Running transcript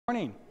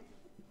Morning.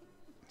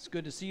 It's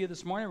good to see you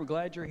this morning. We're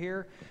glad you're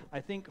here. I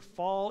think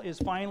fall is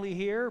finally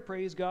here.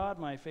 Praise God.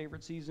 My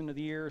favorite season of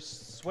the year.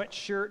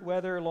 Sweatshirt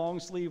weather,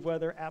 long sleeve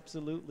weather.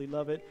 Absolutely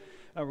love it.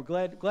 We're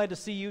glad to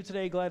see you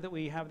today. Glad that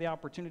we have the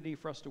opportunity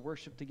for us to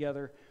worship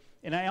together.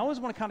 And I always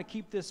want to kind of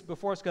keep this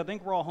before us, because I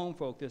think we're all home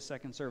folk this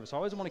second service. I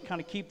always want to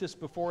kind of keep this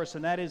before us,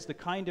 and that is the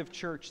kind of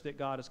church that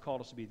God has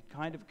called us to be, the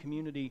kind of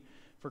community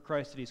for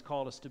Christ that He's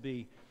called us to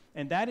be.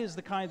 And that is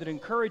the kind that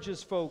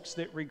encourages folks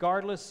that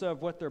regardless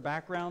of what their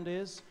background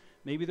is,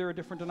 maybe they're a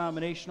different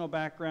denominational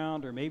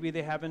background, or maybe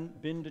they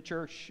haven't been to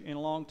church in a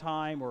long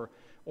time,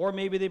 or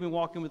maybe they've been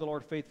walking with the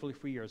Lord faithfully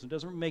for years. It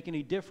doesn't make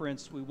any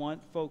difference. We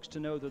want folks to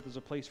know that there's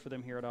a place for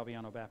them here at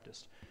Aviano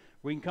Baptist.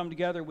 We can come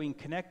together, we can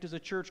connect as a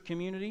church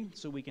community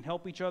so we can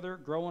help each other,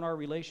 grow in our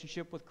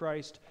relationship with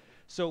Christ.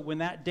 So when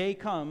that day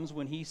comes,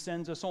 when He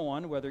sends us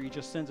on, whether He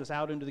just sends us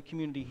out into the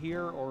community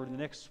here or the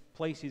next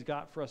place He's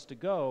got for us to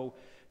go,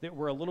 that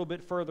we're a little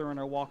bit further in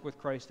our walk with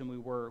Christ than we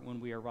were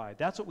when we arrived.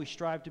 That's what we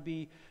strive to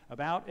be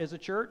about as a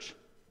church.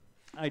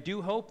 I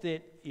do hope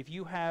that if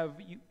you have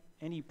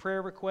any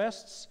prayer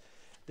requests,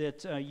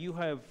 that you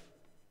have...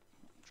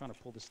 I'm trying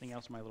to pull this thing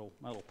out, so my little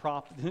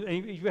prop.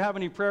 If you have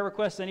any prayer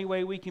requests, any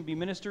way we can be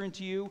ministering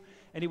to you,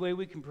 any way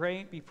we can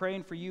be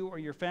praying for you or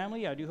your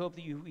family, I do hope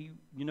that you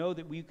know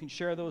that you can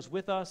share those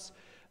with us.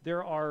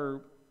 There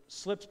are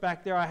slips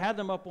back there. I had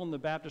them up on the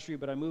baptistry,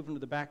 but I moved them to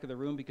the back of the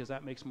room because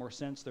that makes more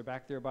sense. They're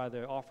back there by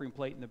the offering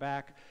plate in the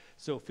back.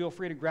 So feel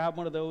free to grab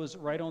one of those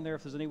right on there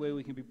if there's any way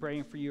we can be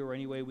praying for you or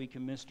any way we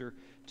can minister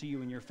to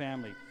you and your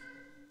family.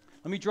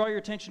 Let me draw your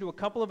attention to a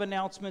couple of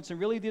announcements, and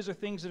really these are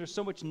things that are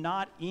so much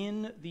not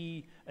in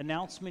the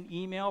announcement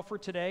email for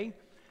today.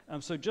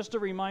 So just a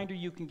reminder,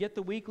 you can get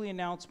the weekly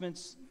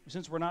announcements,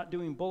 since we're not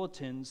doing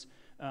bulletins.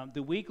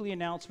 The weekly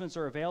announcements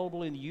are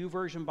available in the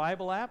YouVersion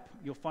Bible app.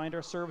 You'll find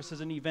our service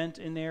as an event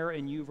in there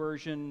in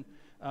YouVersion,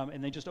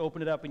 and then just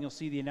open it up and you'll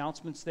see the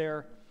announcements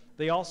there.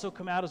 They also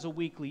come out as a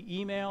weekly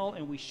email,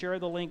 and we share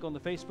the link on the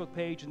Facebook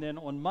page, and then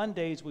on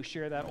Mondays we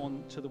share that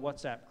on to the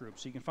WhatsApp group.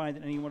 So you can find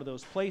it in any one of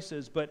those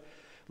places. But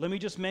let me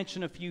just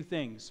mention a few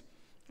things.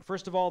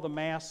 First of all, the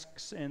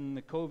masks and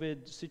the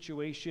COVID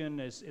situation,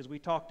 as we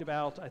talked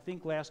about, I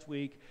think last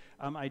week,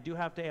 I do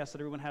have to ask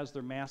that everyone has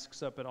their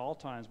masks up at all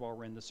times while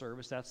we're in the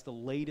service. That's the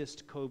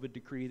latest COVID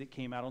decree that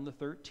came out on the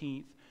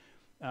 13th.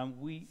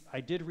 I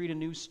did read a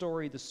news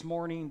story this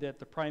morning that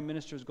the Prime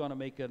Minister is going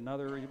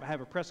to have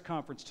a press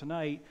conference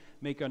tonight,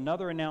 make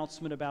another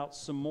announcement about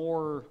some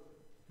more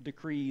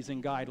decrees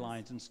and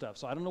guidelines and stuff.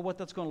 So I don't know what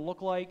that's going to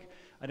look like.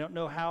 I don't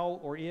know how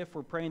or if.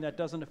 We're praying that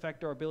doesn't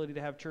affect our ability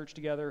to have church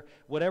together.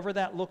 Whatever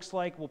that looks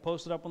like, we'll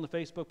post it up on the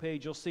Facebook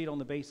page. You'll see it on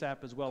the base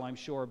app as well, I'm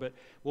sure. But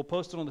we'll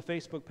post it on the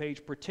Facebook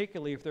page,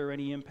 particularly if there are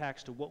any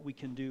impacts to what we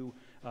can do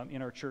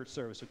in our church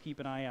service. So keep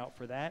an eye out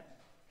for that.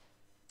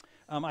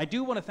 I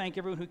do want to thank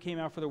everyone who came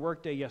out for the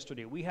workday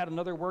yesterday. We had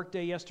another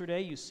workday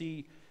yesterday. You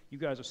see, you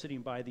guys are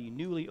sitting by the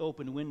newly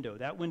opened window.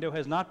 That window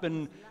there's not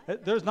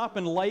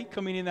been light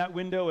coming in that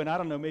window in, I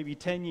don't know, maybe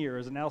 10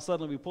 years. And now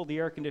suddenly we pulled the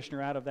air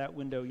conditioner out of that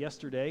window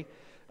yesterday.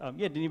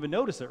 Didn't even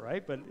notice it,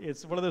 right? But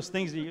it's one of those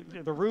things,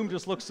 the room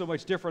just looks so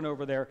much different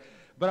over there.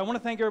 But I want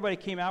to thank everybody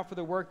who came out for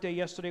the workday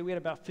yesterday. We had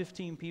about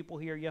 15 people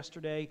here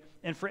yesterday.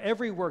 And for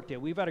every workday,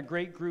 we've had a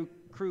great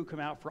crew come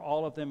out for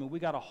all of them. And we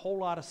got a whole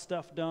lot of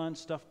stuff done,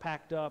 stuff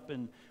packed up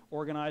and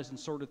organized and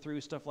sorted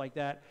through, stuff like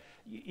that.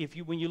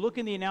 When you look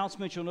in the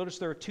announcements, you'll notice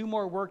there are 2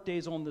 more work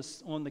days on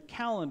the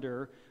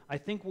calendar. I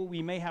think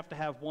we may have to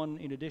have one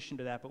in addition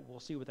to that, but we'll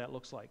see what that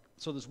looks like.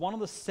 So there's one on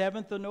the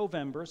 7th of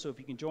November, so if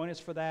you can join us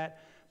for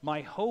that.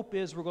 My hope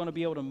is we're going to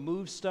be able to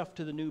move stuff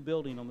to the new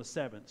building on the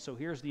 7th. So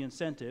here's the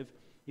incentive.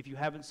 If you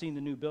haven't seen the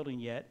new building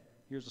yet,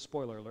 here's a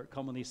spoiler alert.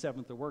 Come on the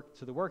 7th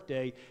to the work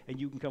day, and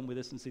you can come with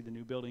us and see the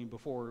new building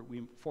before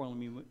we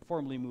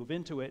formally move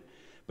into it.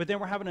 But then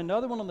we're having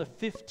another one on the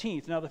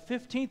 15th. Now, the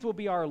 15th will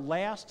be our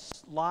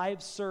last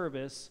live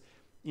service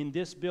in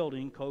this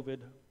building, COVID,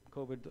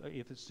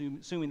 if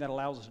assuming that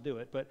allows us to do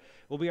it. But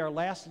will be our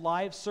last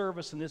live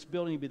service in this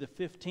building. It'll be the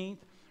 15th.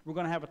 We're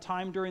going to have a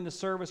time during the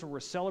service where we're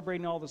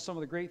celebrating some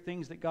of the great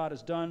things that God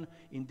has done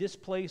in this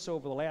place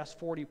over the last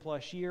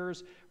 40-plus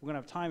years. We're going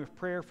to have time of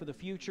prayer for the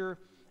future.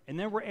 And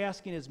then we're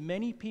asking as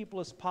many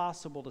people as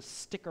possible to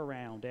stick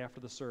around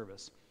after the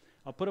service.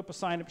 I'll put up a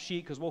sign-up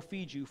sheet because we'll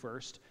feed you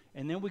first,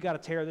 and then we got to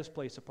tear this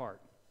place apart.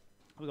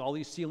 All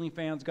these ceiling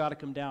fans got to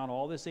come down.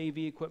 All this AV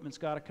equipment's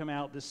got to come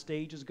out. This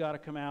stage has got to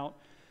come out.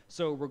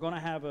 So we're going to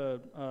have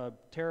a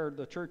tear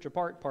the church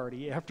apart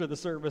party after the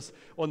service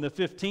on the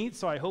 15th.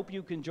 So I hope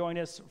you can join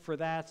us for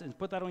that and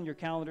put that on your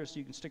calendar so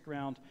you can stick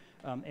around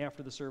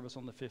after the service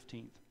on the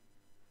 15th.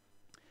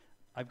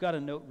 I've got a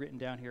note written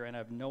down here, and I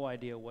have no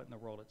idea what in the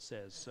world it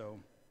says. So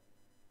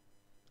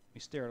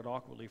we stare at it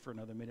awkwardly for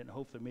another minute, and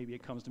hopefully maybe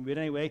it comes to me. But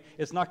anyway,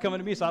 it's not coming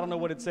to me, so I don't know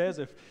what it says.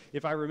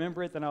 If I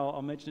remember it, then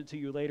I'll mention it to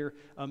you later.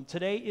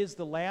 Today is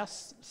the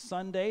last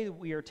Sunday that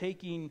we are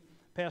taking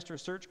pastor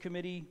search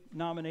committee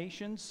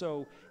nominations.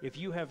 So if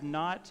you have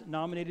not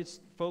nominated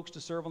folks to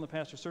serve on the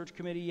pastor search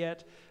committee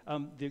yet,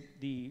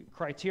 the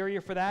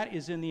criteria for that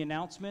is in the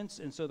announcements,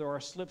 and so there are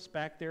slips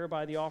back there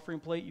by the offering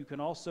plate. You can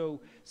also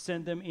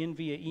send them in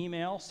via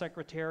email,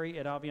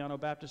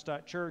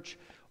 secretary@avianobaptist.church,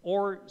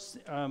 or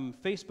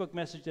Facebook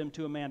message them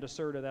to Amanda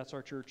Serta. That's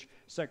our church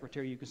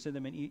secretary. You can send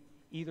them in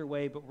either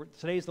way, but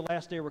today's the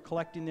last day we're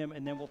collecting them,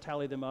 and then we'll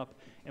tally them up,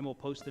 and we'll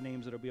post the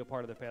names that will be a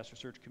part of the pastor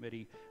search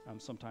committee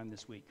sometime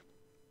this week.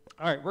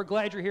 All right, we're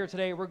glad you're here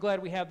today. We're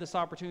glad we have this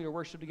opportunity to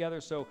worship together,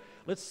 so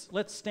let's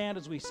stand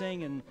as we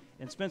sing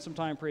and spend some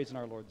time praising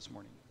our Lord this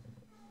morning.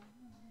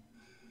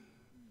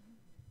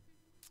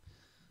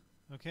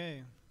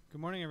 Okay,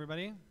 good morning,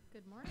 everybody.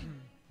 Good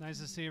morning. Nice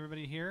to see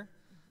everybody here.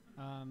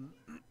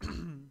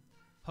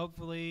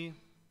 Hopefully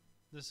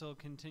this will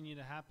continue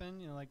to happen.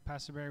 You know, like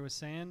Pastor Barry was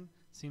saying,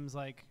 seems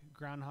like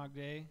Groundhog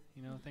Day.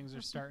 You know, things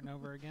are starting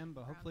over again,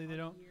 but hopefully they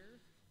don't. Year.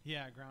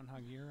 Yeah,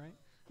 Groundhog Year, right?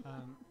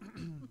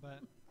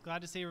 But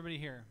glad to see everybody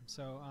here.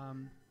 So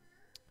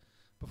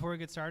before we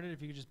get started,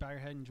 if you could just bow your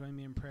head and join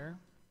me in prayer.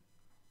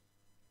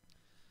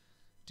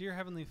 Dear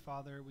Heavenly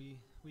Father, we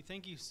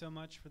thank you so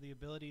much for the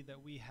ability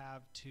that we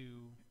have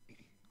to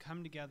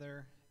come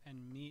together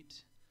and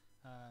meet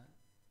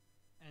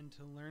and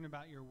to learn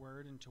about your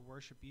word and to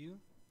worship you.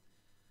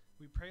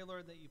 We pray,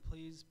 Lord, that you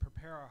please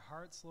prepare our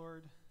hearts,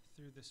 Lord,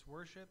 through this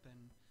worship,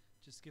 and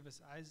just give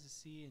us eyes to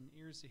see and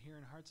ears to hear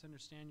and hearts to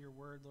understand your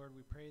word, Lord.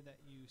 We pray that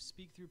you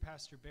speak through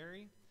Pastor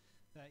Barry,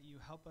 that you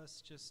help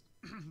us just,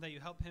 that you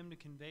help him to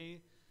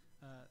convey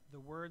the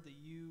word that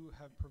you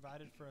have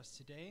provided for us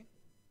today,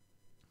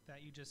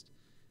 that you just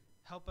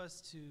help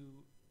us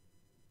to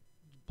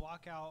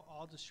block out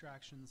all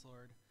distractions,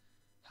 Lord.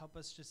 Help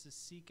us just to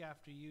seek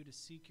after you, to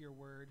seek your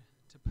word,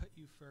 to put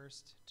you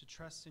first, to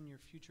trust in your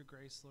future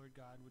grace, Lord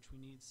God, which we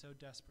need so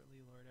desperately,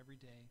 Lord, every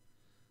day.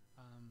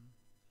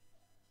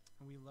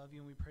 And we love you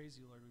and we praise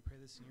you, Lord. We pray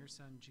this in your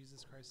Son,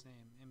 Jesus Christ's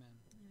name. Amen.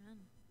 Amen.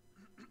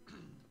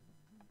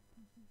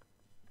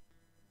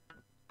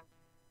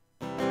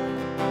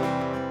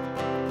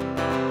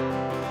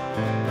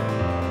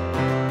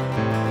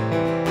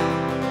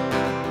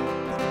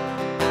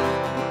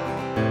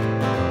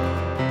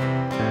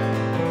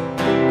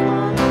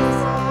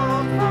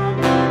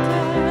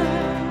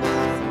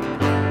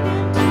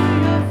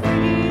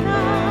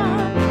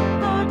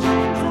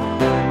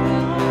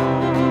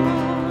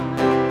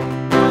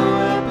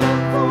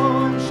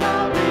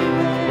 Shall be made.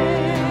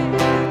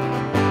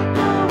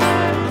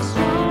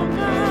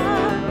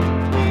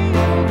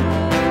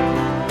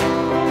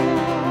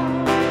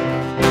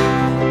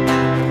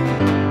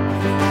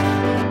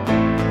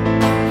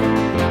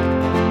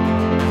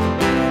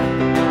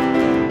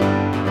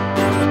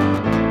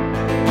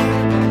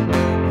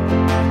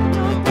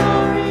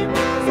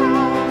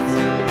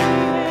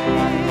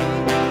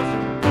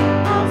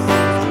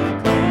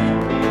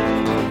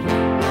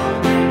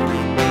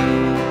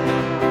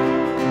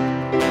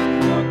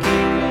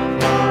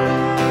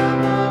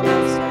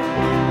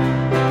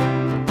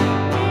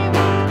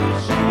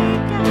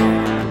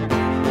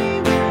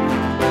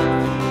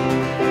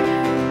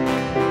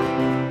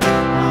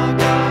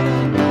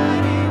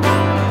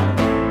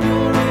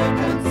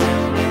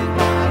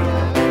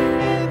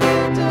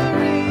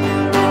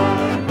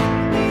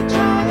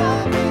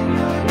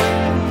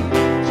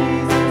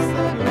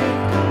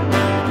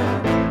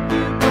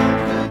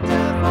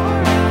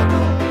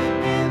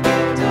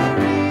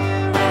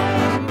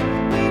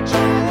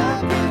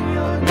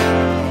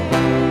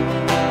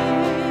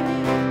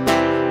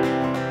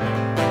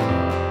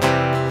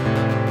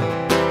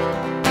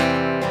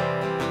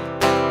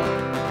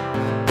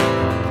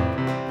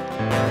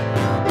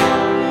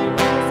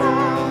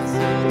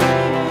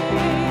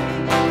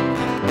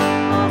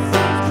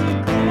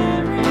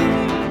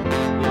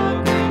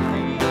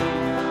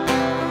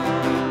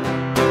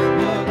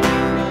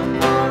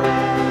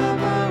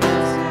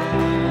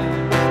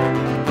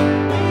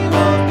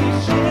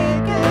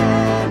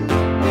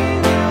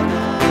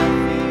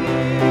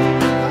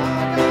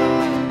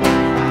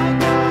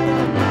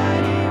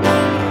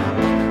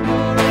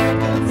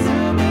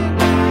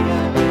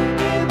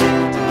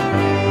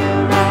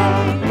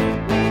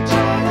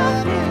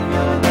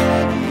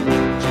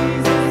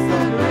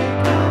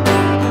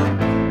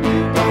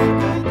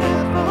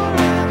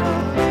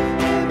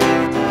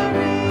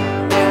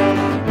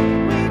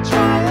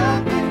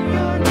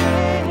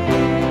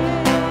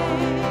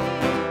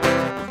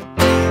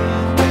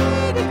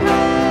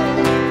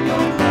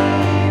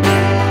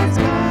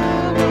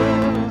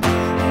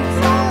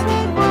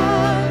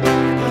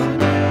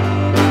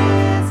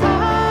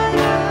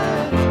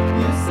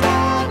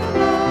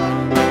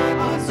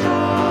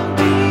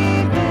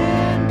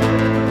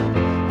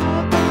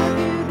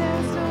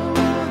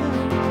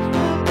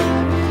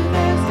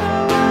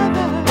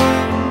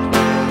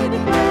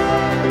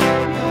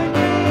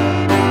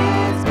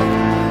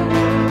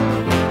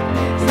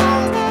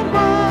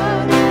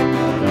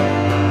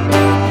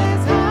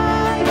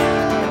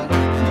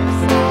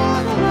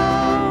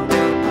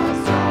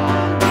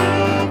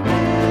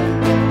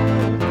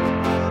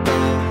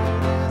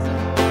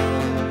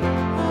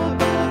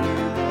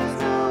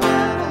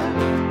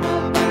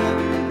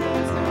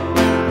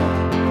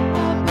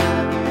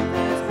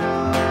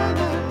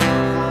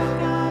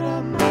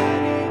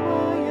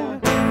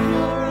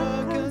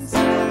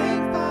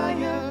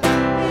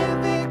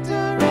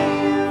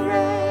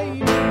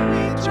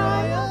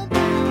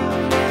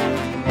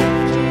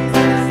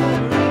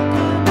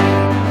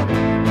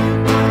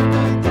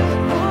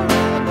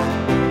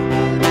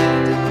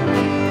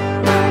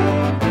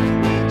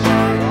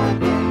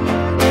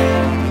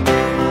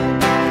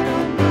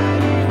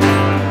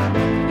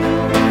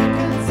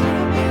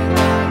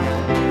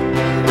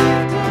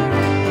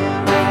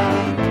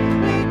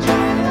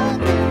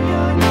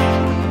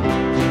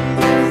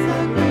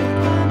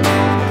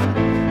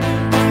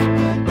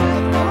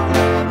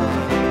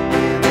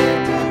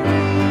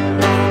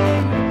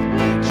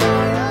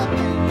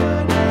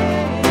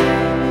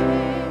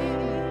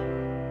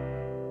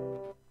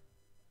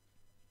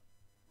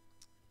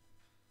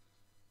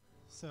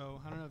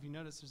 So I don't know if you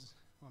noticed,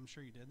 I'm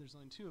sure you did, there's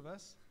only two of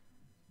us.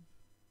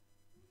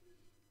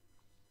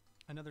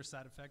 Another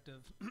side effect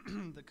of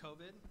the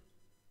COVID,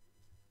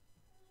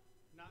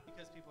 not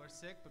because people are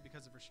sick, but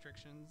because of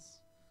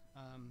restrictions.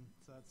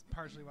 So that's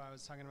partially why I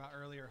was talking about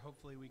earlier.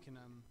 Hopefully we can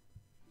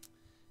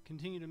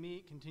continue to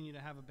meet, continue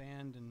to have a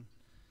band, and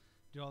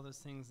do all those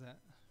things that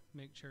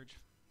make church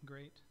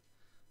great.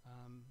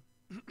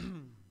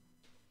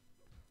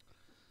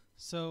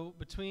 So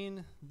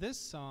between this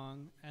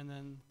song and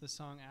then the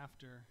song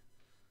after,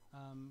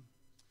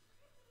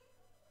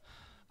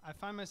 I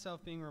find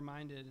myself being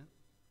reminded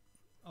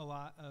a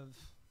lot of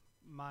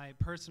my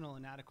personal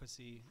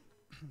inadequacy,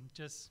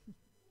 just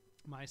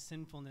my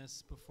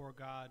sinfulness before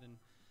God, and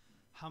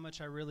how much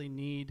I really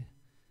need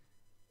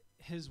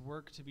his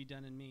work to be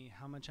done in me,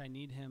 how much I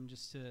need him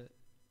just to,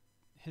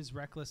 his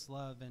reckless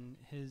love and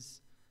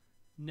his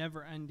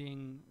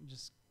never-ending,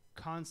 just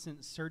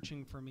constant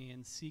searching for me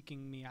and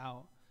seeking me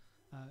out.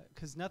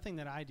 Because nothing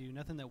that I do,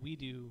 nothing that we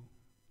do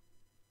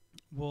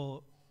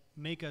will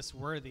make us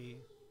worthy,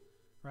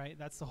 right?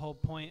 That's the whole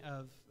point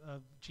of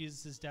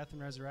Jesus' death and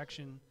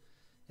resurrection,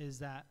 is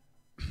that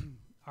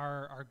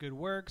our good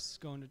works,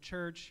 going to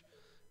church,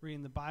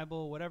 reading the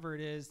Bible, whatever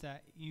it is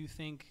that you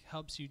think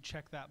helps you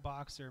check that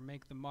box or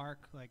make the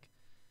mark, like,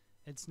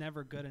 it's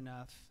never good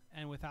enough.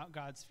 And without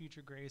God's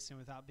future grace and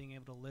without being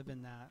able to live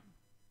in that,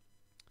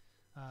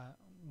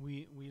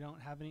 we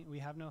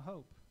have no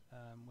hope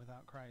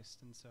without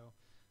Christ. And so,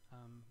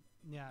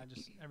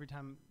 just every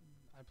time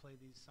I play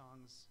these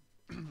songs,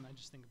 I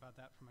just think about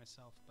that for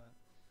myself. But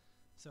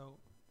so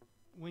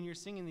when you're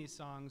singing these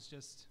songs,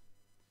 just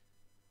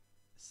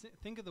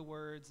think of the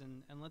words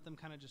and let them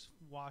kind of just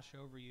wash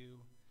over you,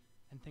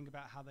 and think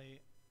about how they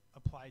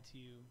apply to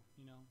you.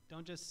 You know,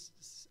 don't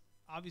just,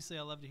 obviously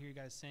I love to hear you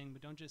guys sing,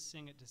 but don't just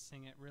sing it to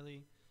sing it.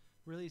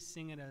 Really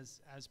sing it as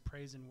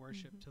praise and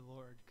worship to the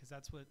Lord, because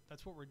that's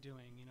what we're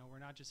doing. You know, we're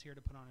not just here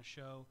to put on a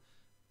show.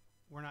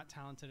 We're not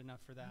talented enough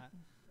for that.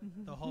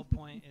 The whole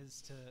point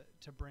is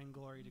to bring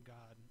glory to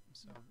God.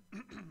 So.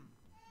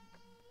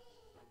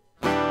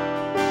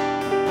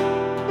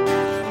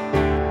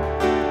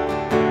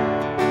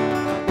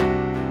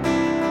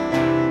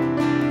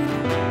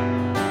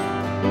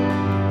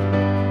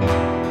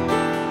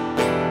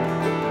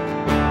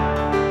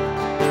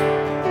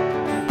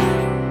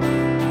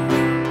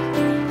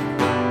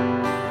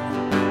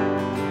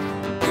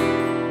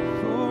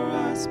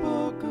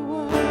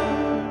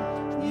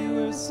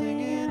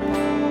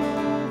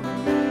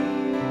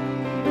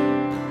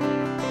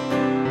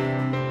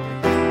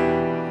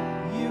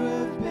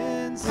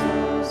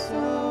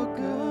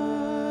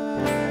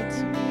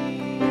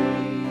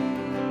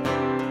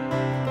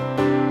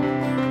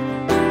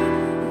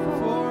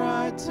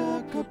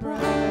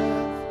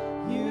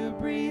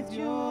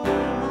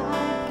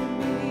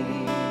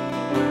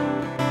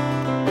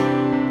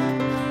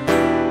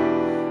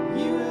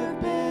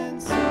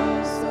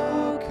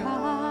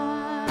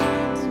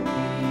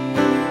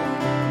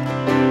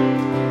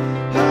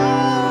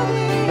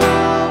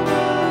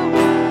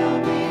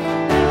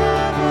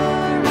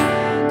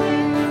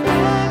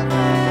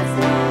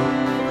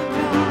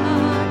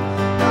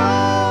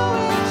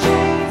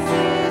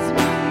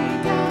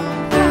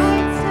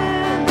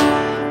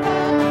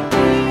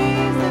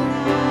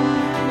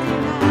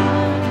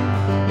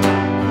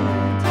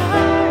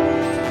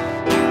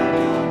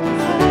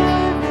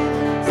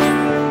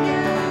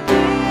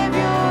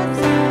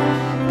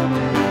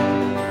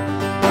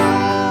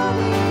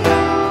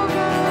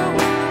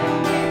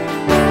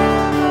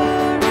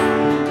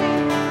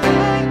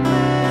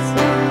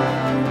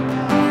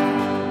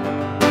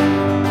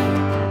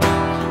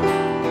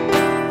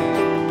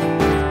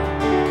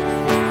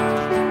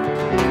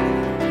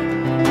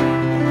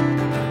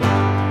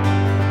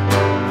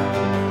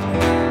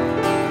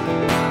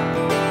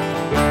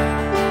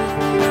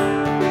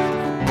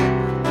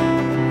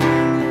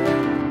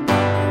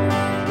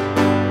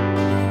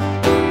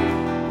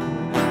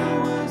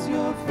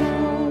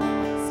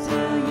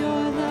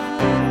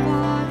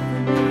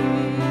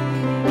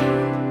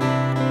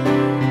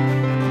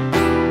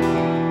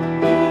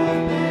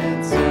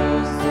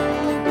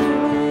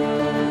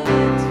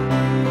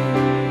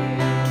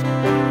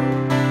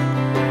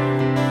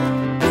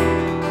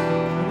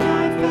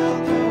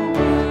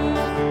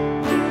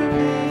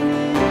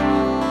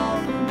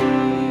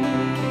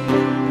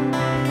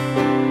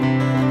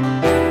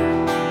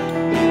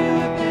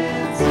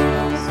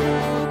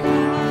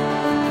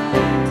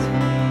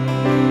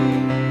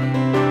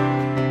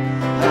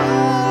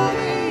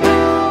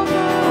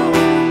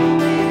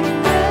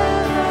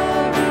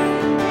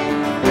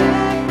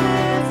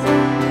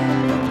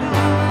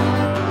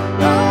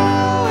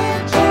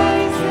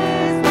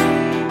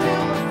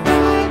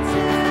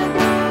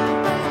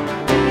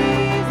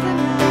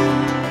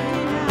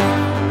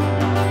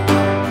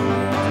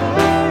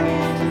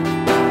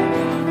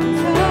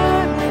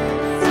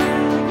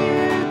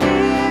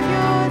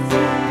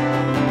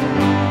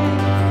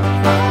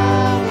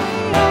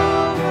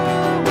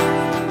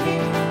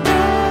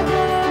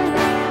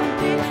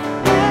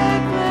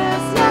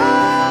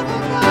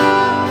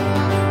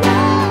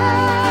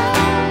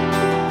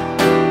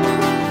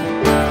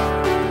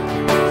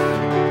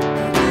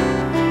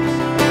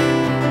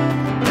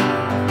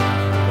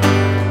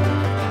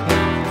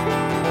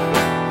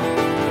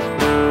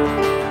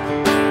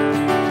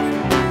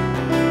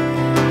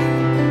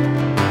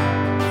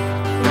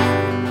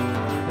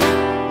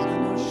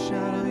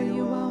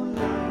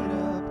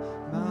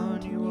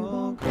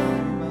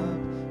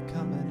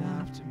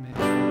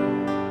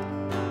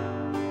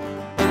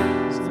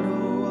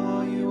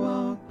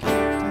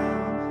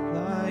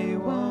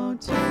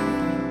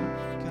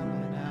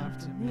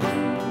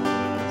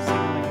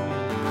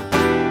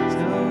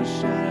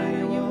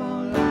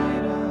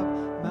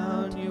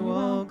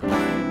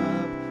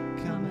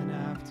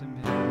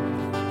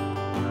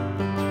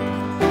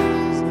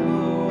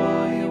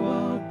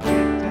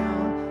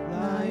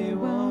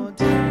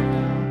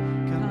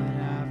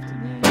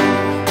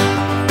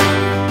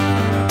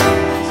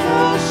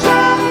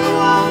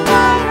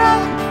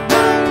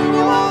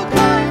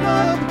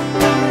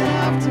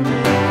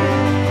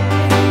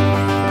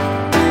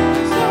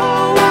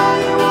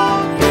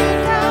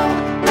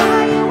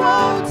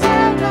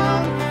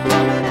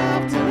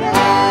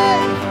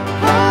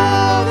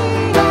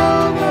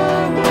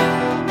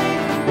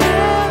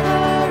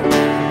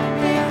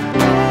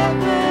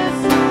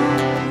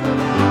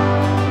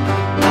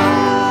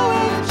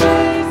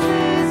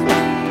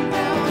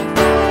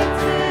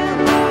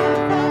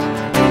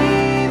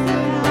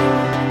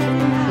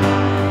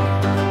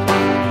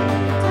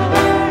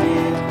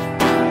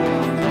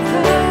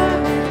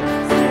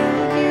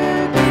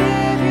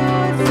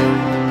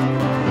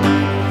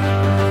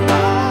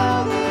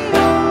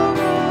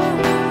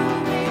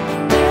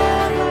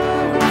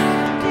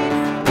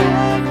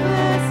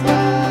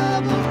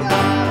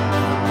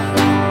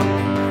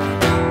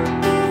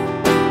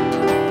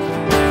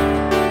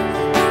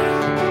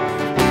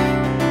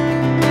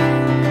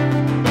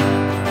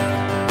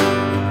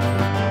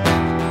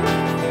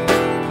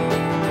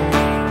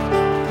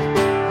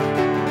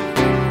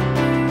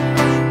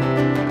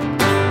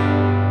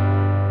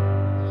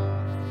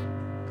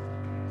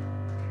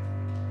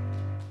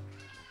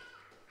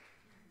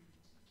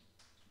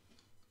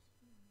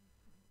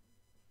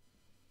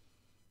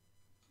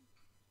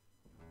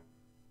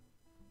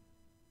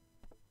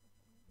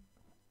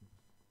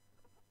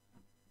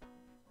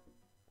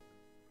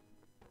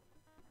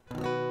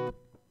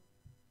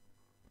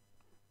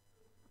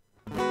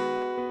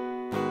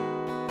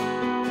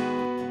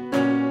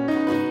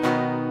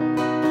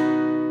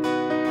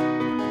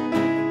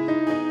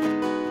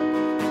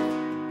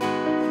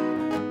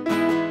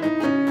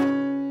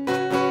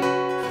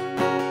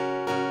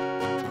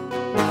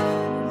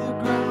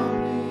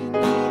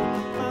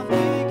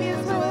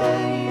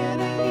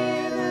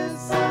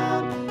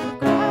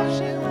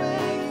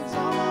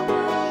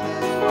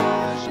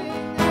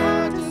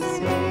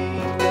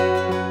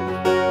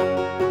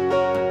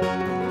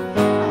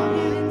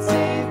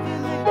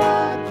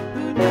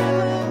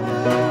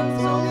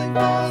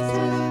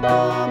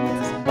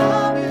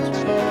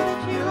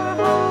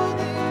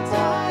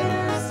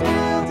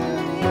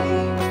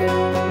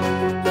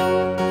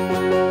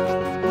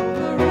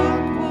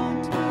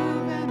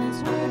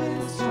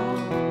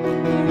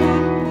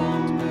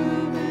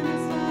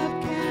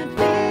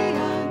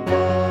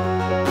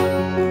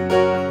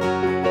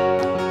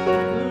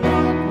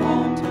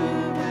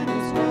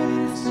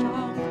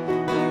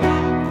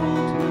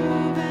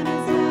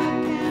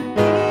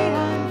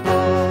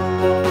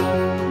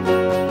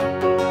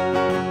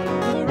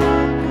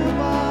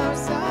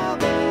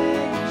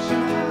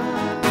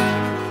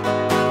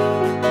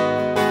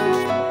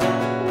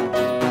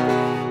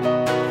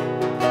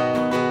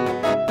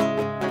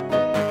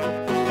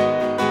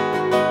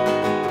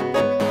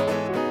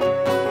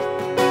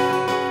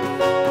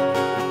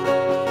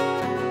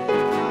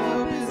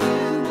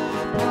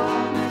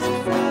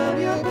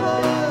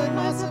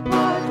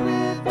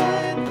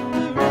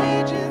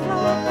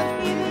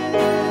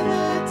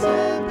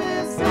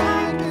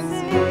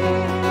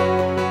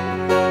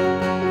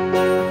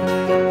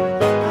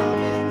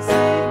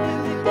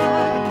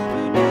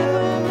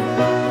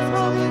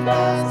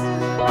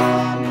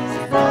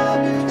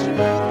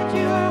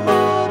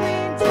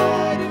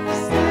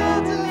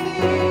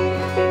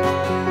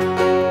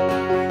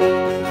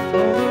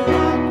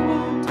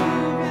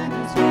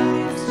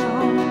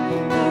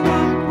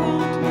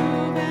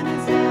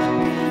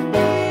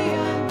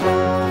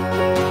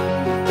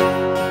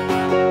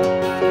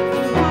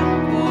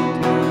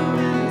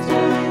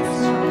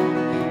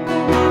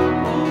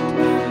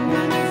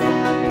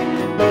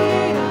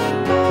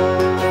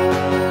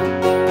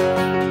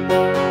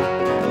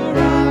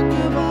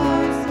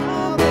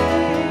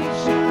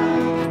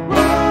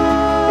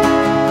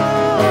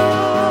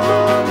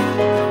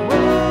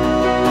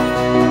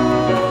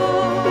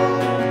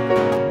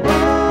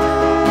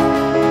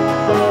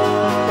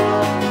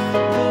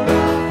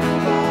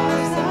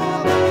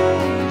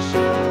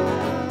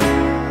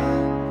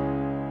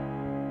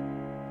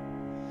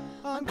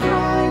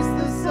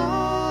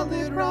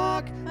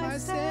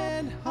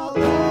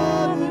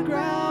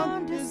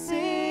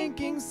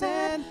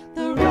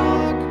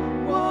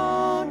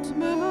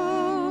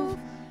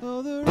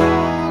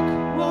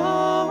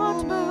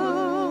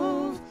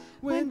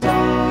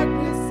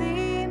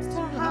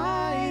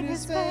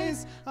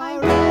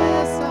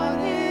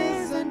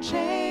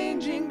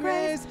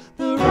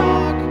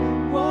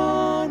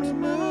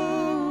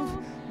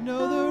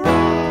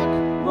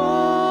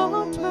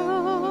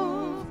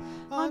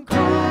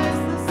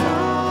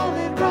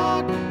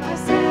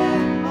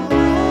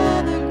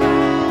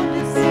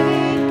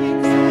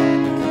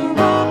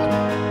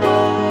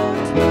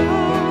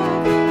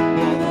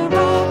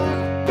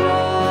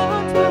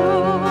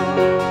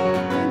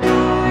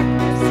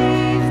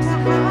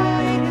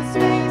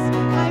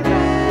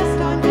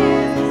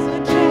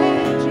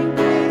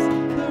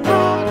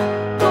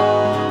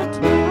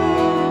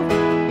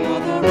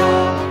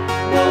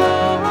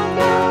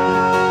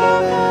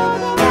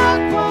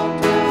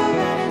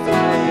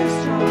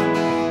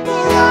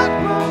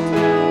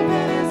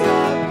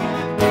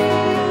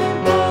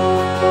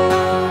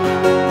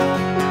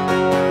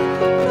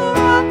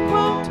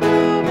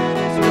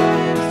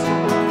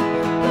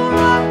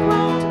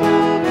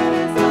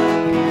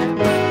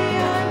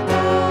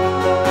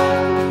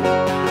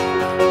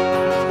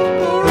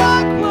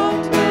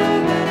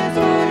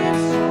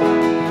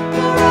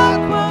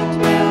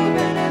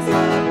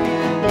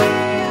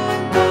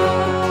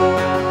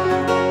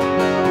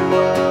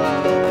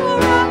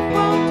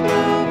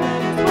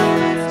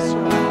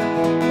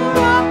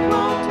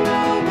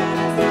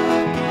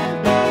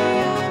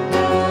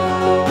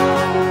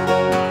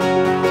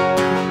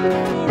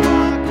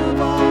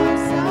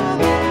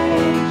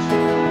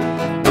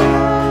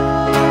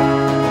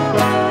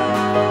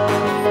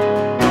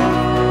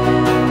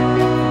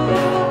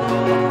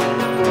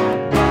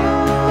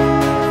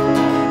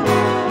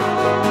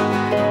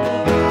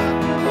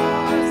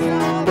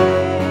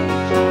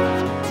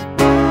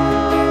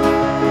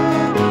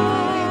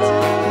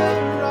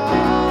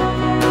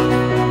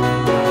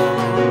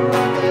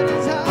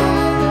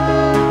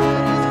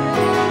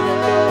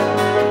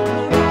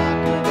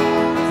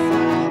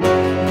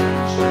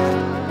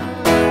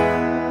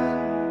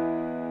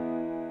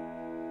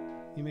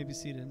 be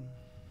seated.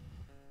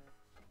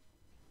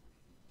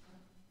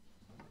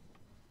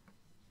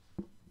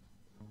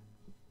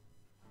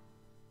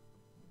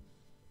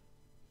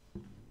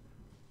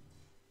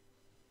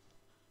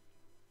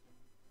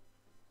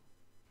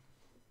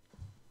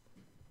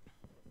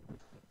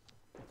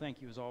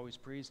 Thank you, as always,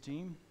 praise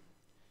team.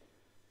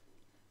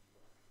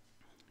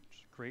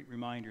 Just a great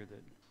reminder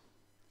that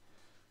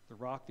the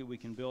rock that we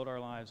can build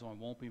our lives on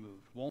won't be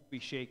moved, won't be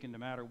shaken no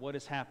matter what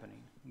is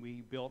happening.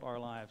 We built our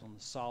lives on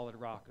the solid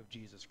rock of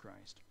Jesus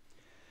Christ.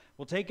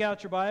 Well, take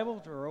out your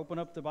Bible or open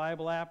up the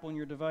Bible app on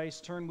your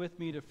device. Turn with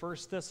me to 1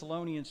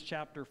 Thessalonians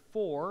chapter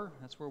 4.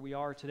 That's where we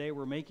are today.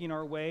 We're making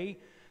our way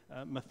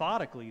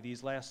methodically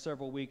these last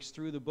several weeks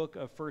through the book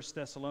of 1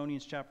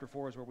 Thessalonians chapter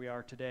 4 is where we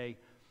are today.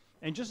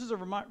 And just as a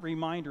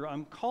reminder,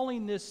 I'm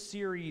calling this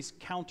series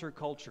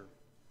Counterculture.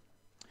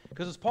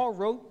 Because as Paul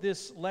wrote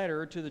this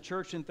letter to the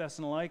church in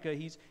Thessalonica,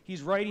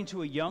 he's writing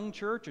to a young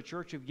church, a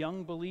church of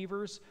young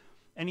believers,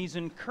 and he's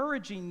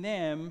encouraging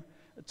them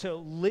to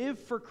live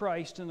for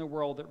Christ in the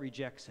world that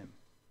rejects him.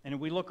 And if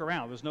we look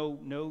around, there's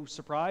no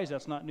surprise,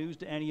 that's not news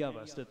to any of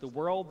us, that the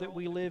world that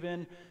we live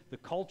in, the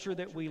culture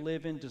that we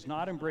live in, does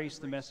not embrace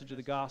the message of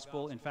the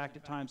gospel. In fact,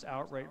 at times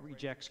outright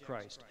rejects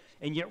Christ.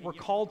 And yet we're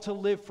called to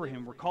live for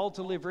him. We're called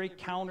to live very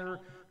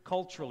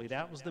counter-culturally.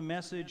 That was the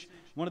message,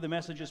 one of the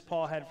messages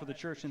Paul had for the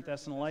church in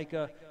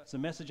Thessalonica. It's a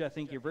message, I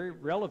think, a very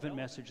relevant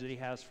message that he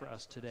has for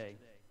us today.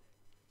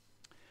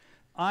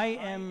 I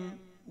am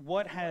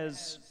what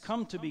has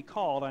come to be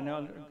called,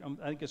 I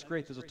think it's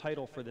great there's a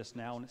title for this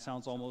now, and it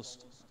sounds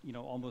almost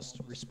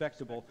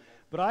respectable,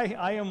 but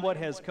I am what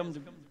has come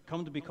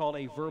to be called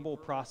a verbal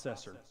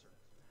processor.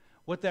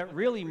 What that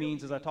really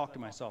means is I talk to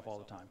myself all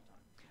the time.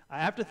 I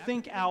have to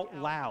think out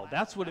loud.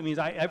 That's what it means.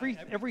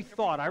 Every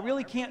thought, I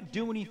really can't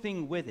do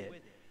anything with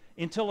it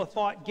until a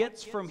thought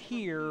gets from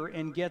here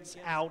and gets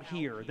out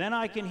here. Then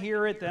I can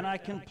hear it, then I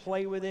can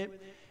play with it.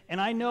 And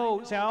I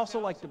know, I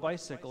also like to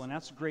bicycle, and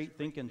that's great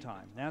thinking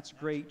time. That's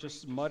great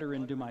just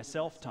muttering to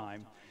myself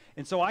time.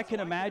 And so I can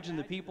imagine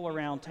the people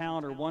around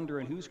town are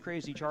wondering, who's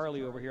crazy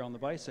Charlie over here on the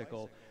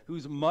bicycle,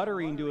 who's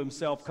muttering to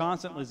himself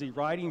constantly as he's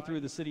riding through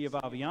the city of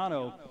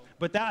Aviano.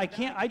 But I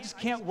just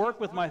can't work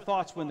with my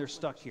thoughts when they're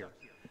stuck here.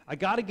 I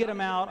got to get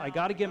them out. I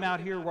got to get them out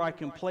here where I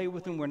can play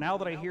with them, where now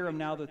that I hear them,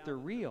 now that they're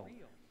real.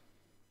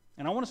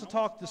 And I want us to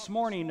talk this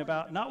morning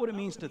about not what it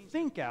means to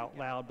think out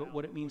loud, but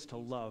what it means to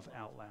love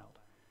out loud.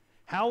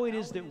 How it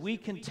is that we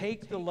can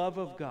take the love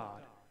of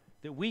God,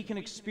 that we can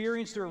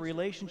experience through a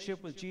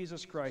relationship with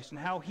Jesus Christ, and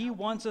how he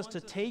wants us to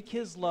take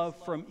his love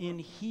from in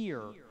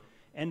here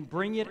and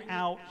bring it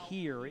out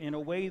here in a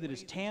way that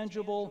is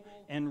tangible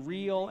and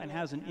real and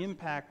has an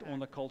impact on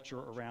the culture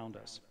around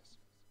us.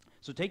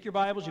 So take your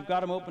Bibles, you've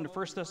got them open to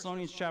 1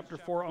 Thessalonians chapter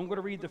 4. I'm going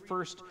to read the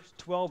first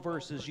 12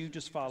 verses. You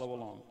just follow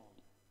along.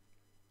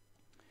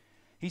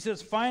 He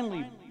says,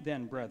 "Finally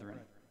then, brethren,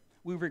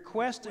 we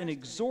request and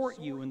exhort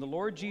you in the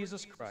Lord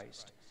Jesus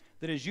Christ,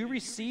 that as you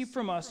receive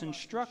from us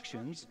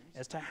instructions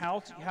as to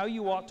how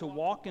you ought to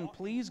walk and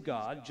please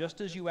God, just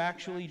as you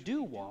actually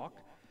do walk,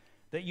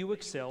 that you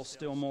excel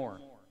still more.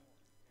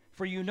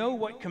 For you know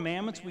what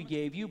commandments we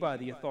gave you by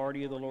the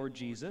authority of the Lord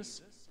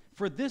Jesus.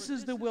 For this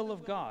is the will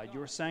of God,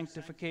 your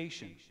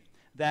sanctification.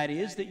 That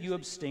is, that you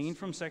abstain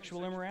from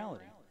sexual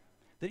immorality,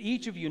 that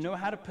each of you know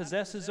how to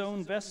possess his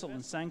own vessel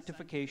in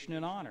sanctification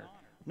and honor,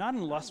 not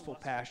in lustful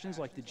passions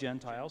like the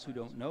Gentiles who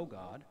don't know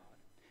God,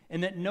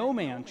 and that no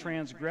man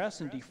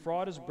transgress and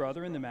defraud his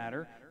brother in the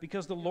matter,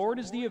 because the Lord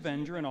is the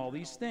avenger in all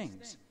these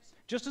things,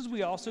 just as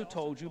we also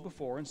told you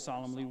before and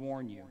solemnly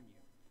warn you.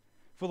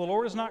 For the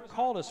Lord has not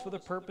called us for the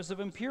purpose of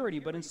impurity,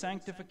 but in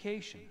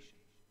sanctification.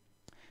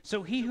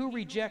 So he who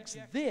rejects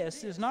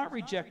this is not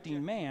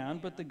rejecting man,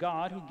 but the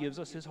God who gives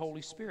us his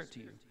Holy Spirit to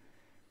you.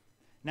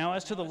 Now,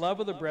 as to the love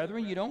of the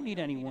brethren, you don't need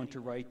anyone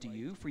to write to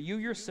you, for you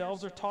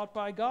yourselves are taught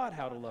by God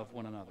how to love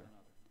one another.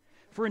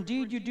 For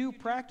indeed you do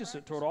practice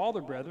it toward all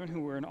the brethren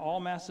who are in all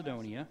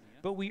Macedonia,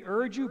 but we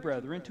urge you,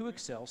 brethren, to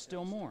excel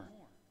still more,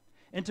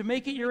 and to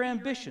make it your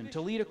ambition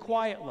to lead a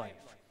quiet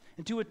life,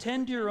 and to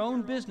attend to your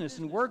own business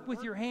and work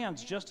with your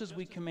hands just as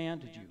we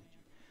commanded you,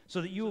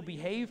 so that you will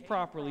behave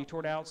properly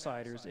toward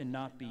outsiders and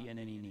not be in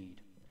any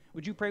need."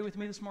 Would you pray with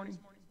me this morning?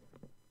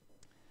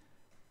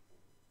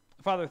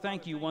 Father,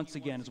 thank you once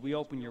again as we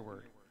open your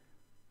word.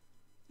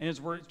 And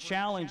as we're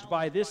challenged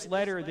by this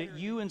letter that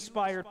you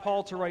inspired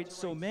Paul to write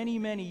so many,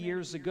 many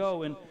years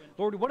ago. And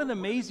Lord, what an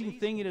amazing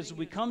thing it is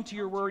we come to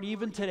your word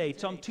even today,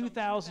 some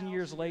 2,000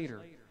 years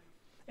later,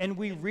 and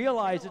we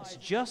realize it's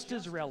just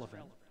as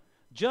relevant,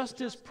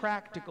 just as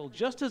practical,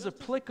 just as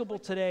applicable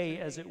today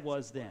as it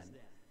was then.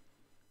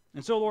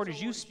 And so, Lord,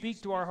 as you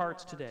speak to our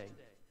hearts today,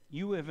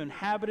 you have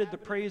inhabited the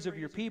praise of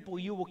your people.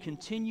 You will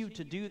continue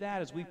to do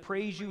that as we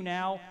praise you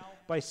now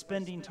by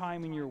spending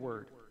time in your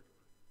word.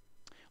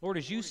 Lord,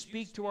 as you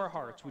speak to our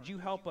hearts, would you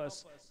help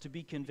us to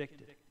be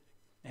convicted?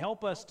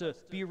 Help us to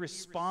be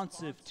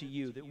responsive to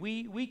you, that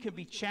we could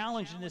be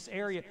challenged in this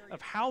area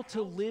of how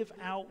to live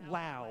out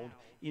loud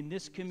in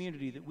this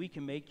community, that we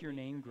can make your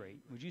name great.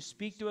 Would you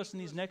speak to us in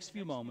these next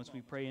few moments?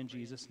 We pray in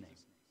Jesus' name.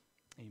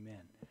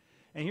 Amen.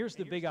 And here's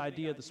the big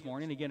idea this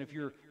morning. Again, if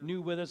you're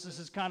new with us, this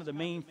is kind of the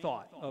main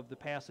thought of the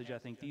passage, I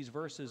think, these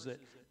verses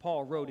that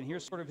Paul wrote. And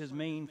here's sort of his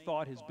main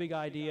thought, his big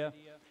idea.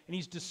 And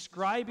he's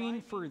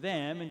describing for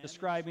them and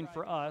describing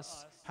for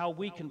us how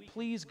we can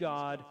please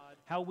God,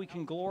 how we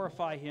can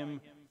glorify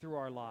Him through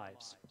our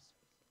lives.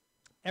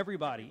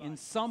 Everybody, in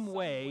some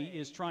way,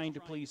 is trying to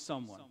please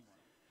someone.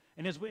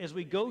 And as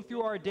we go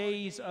through our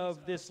days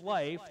of this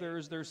life,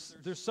 there's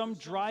some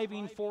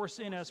driving force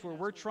in us where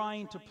we're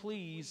trying to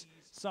please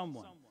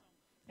someone.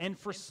 And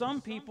for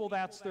some people,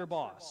 that's their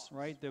boss,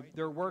 right?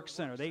 Their work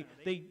center.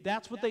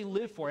 That's what they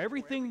live for.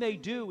 Everything they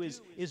do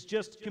is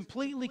just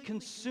completely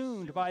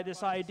consumed by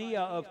this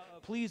idea of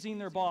pleasing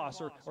their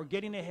boss or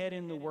getting ahead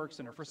in the work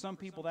center. For some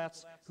people,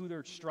 that's who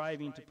they're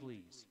striving to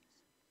please.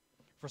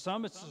 For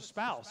some, it's a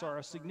spouse or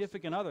a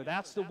significant other.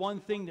 That's the one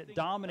thing that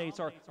dominates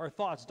our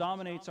thoughts,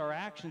 dominates our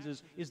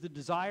actions, is the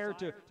desire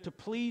to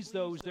please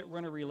those that we're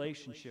in a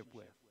relationship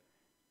with.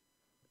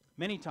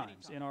 Many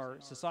times in our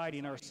society,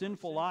 in our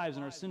sinful lives,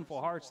 in our sinful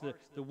hearts,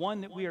 the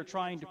one that we are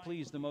trying to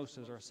please the most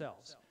is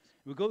ourselves.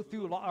 We go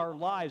through our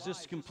lives,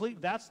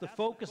 that's the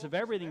focus of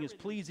everything, is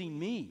pleasing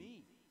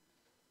me.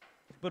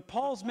 But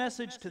Paul's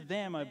message to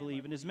them, I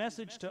believe, and his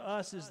message to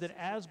us is that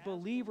as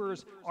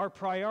believers, our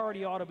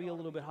priority ought to be a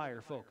little bit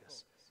higher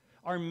focus.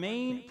 Our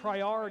main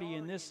priority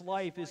in this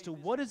life is to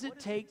what does it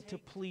take to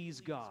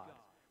please God?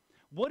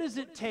 What does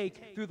it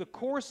take through the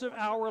course of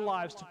our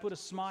lives to put a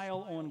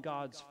smile on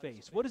God's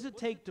face? What does it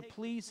take to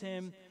please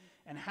Him?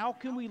 And how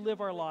can we live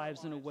our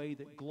lives in a way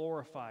that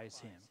glorifies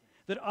Him?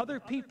 That other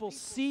people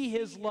see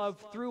His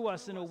love through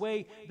us in a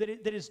way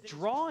that is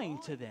drawing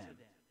to them.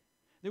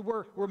 That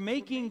we're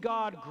making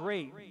God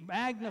great,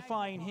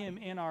 magnifying Him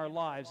in our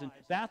lives. And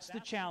that's the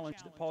challenge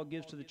that Paul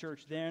gives to the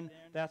church then.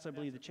 That's, I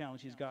believe, the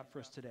challenge he's got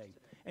for us today.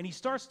 And he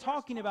starts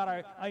talking about,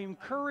 I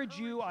encourage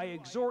you, I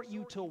exhort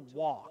you to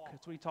walk.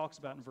 That's what he talks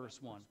about in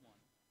verse 1.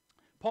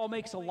 Paul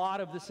makes a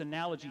lot of this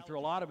analogy through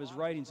a lot of his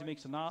writings. He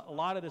makes a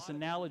lot of this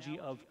analogy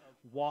of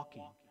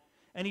walking.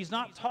 And he's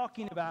not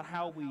talking about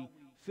how we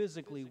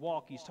physically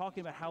walk. He's talking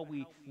about how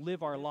we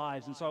live our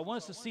lives. And so I want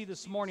us to see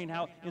this morning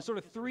how in sort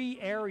of three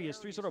areas,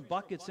 three sort of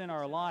buckets in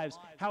our lives,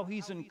 how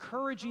he's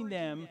encouraging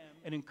them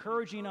and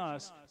encouraging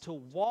us to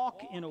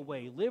walk in a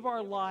way, live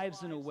our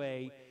lives in a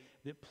way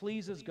that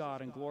pleases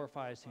God and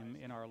glorifies Him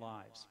in our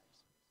lives.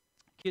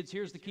 Kids,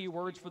 here's the key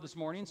words for this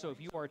morning. So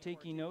if you are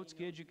taking notes,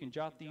 kids, you can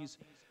jot these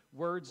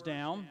words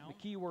down. The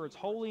key words: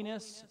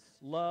 holiness,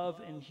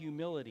 love, and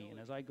humility. And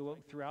as I go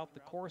throughout the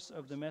course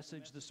of the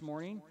message this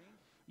morning,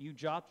 you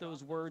jot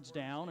those words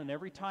down, and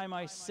every time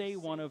I say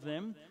one of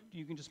them,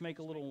 you can just make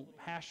a little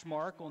hash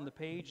mark on the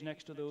page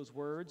next to those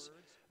words,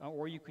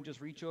 or you can just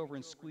reach over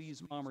and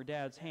squeeze Mom or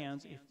Dad's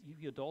hands. If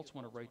you adults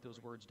want to write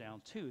those words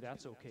down too,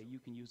 that's okay. You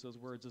can use those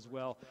words as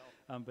well,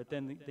 but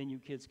then you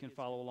kids can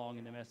follow along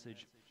in the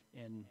message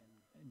and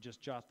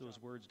just jot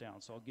those words down.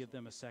 So I'll give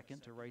them a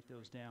second to write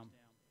those down.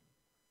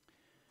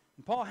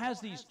 And Paul has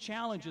these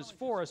challenges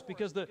for us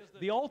because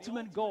the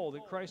ultimate goal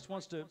that Christ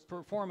wants to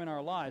perform in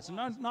our lives, and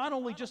not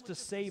only just to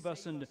save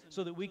us and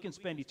so that we can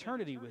spend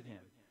eternity with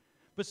Him,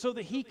 but so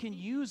that He can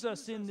use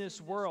us in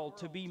this world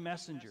to be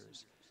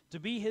messengers, to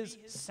be His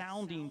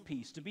sounding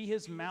piece, to be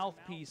His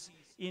mouthpiece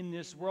in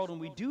this world. And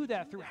we do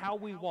that through how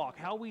we walk,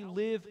 how we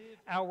live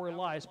our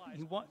lives.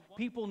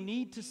 People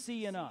need to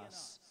see in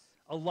us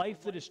a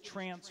life that is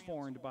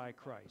transformed by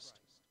Christ.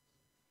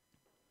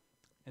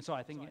 And so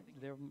I think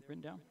they're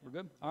written down. We're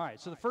good? All right.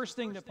 So the first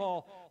thing that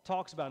Paul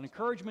talks about,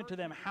 encouragement to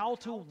them, how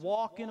to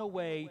walk in a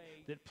way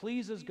that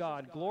pleases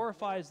God,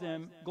 glorifies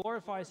Him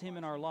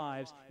in our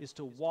lives, is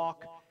to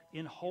walk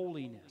in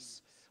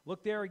holiness.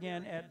 Look there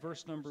again at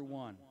verse number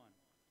 1.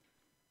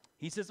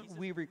 He says,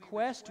 we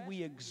request,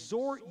 we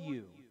exhort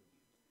you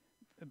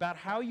about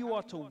how you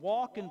ought to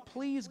walk and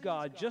please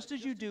God just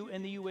as you do,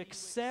 and that you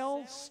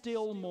excel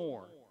still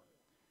more.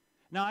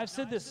 Now, I've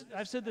said this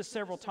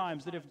several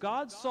times, that if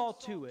God saw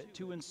to it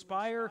to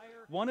inspire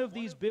one of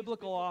these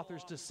biblical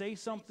authors to say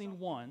something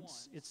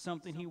once, it's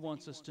something He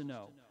wants us to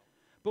know.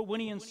 But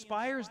when He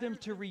inspires them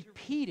to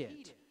repeat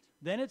it,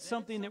 then it's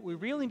something that we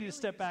really need to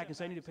step back and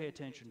say, I need to pay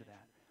attention to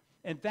that.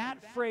 And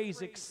that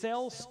phrase,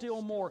 excel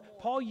still more,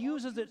 Paul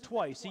uses it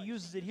twice. He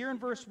uses it here in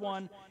verse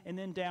 1 and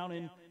then down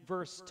in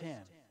verse 10.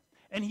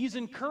 And he's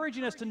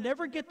encouraging us to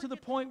never get to the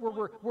point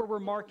where we're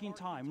marking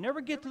time.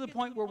 Never get to the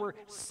point where we're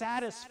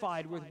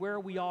satisfied with where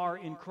we are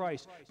in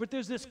Christ. But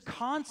there's this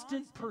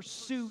constant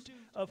pursuit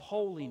of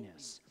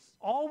holiness.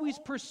 Always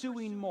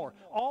pursuing more.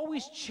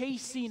 Always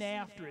chasing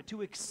after it.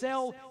 To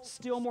excel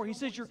still more. He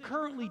says, you're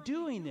currently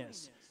doing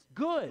this.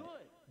 Good.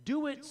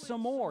 Do it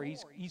some more.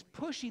 He's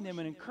pushing them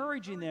and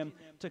encouraging them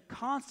to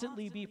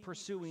constantly be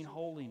pursuing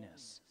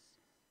holiness.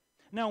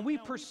 Now, we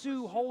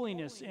pursue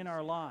holiness in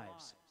our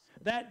lives.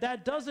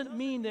 That doesn't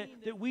mean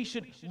that we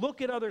should look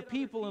at other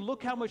people and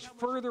look how much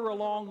further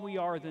along we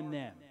are than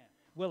them.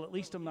 Well, at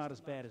least I'm not as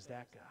bad as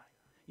that guy.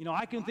 You know,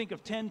 I can think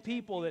of 10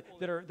 people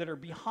that are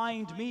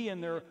behind me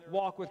in their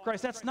walk with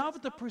Christ. That's not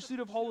what the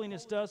pursuit of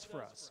holiness does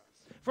for us.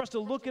 For us to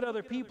look at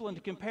other people and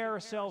to compare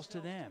ourselves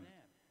to them.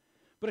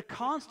 But a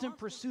constant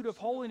pursuit of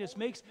holiness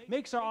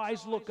makes our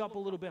eyes look up a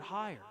little bit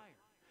higher.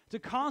 To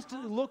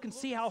constantly look and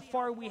see how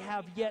far we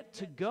have yet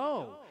to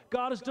go.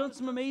 God has done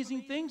some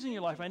amazing things in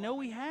your life. I know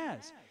He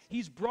has.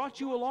 He's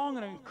brought you along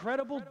an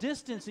incredible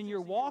distance in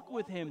your walk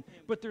with Him,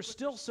 but there's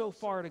still so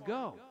far to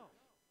go.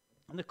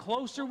 And the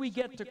closer we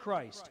get to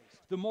Christ,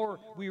 the more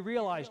we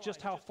realize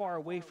just how far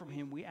away from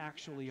Him we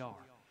actually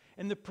are.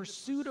 And the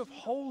pursuit of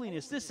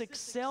holiness, this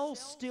excels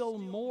still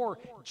more,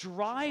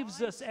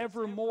 drives us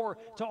ever more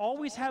to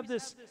always have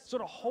this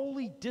sort of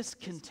holy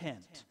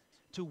discontent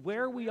to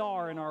where we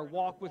are in our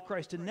walk with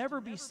Christ, to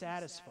never be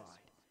satisfied.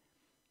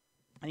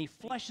 And he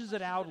fleshes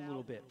it out a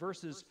little bit,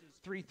 verses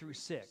 3 through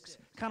 6.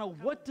 Kind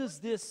of, what does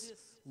this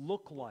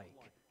look like?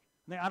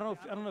 Now, I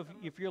don't know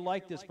if you're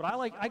like this, but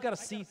I got to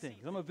see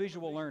things. I'm a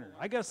visual learner.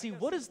 I got to see,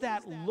 what does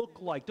that look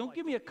like? Don't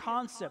give me a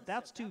concept.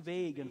 That's too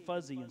vague and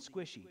fuzzy and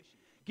squishy.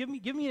 Give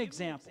me an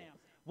example.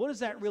 What does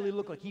that really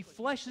look like? He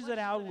fleshes it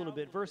out a little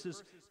bit,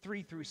 verses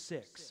 3 through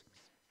 6.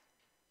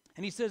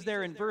 And he says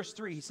there in verse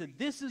 3, he said,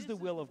 "This is the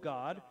will of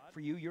God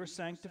for you, your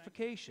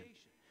sanctification,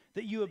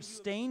 that you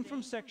abstain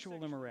from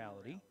sexual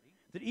immorality,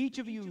 that each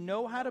of you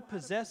know how to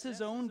possess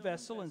his own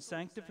vessel in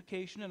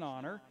sanctification and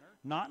honor,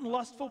 not in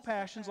lustful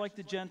passions like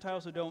the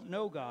Gentiles who don't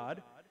know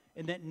God,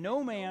 and that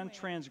no man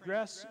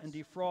transgress and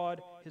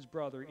defraud his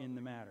brother in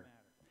the matter."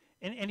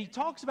 And he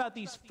talks about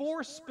these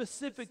 4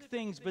 specific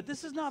things, but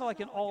this is not like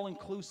an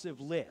all-inclusive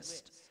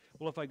list.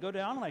 Well, if I go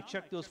down and I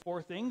check those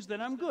 4 things,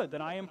 then I'm good.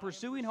 Then I am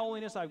pursuing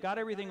holiness. I've got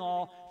everything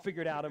all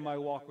figured out in my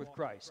walk with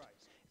Christ.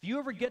 If you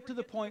ever get to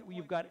the point where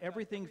you've got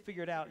everything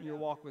figured out in your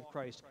walk with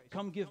Christ,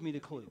 come give me the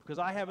clue, because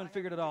I haven't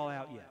figured it all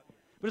out yet.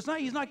 But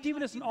he's not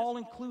giving us an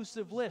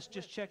all-inclusive list.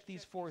 Just check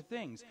these 4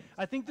 things.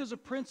 I think there's a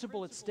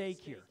principle at stake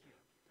here,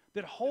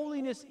 that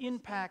holiness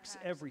impacts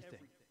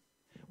everything.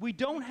 We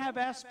don't have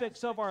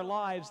aspects of our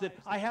lives that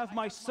I have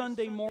my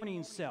Sunday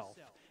morning self,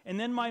 and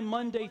then my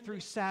Monday through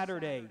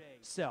Saturday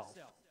self.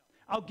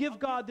 I'll give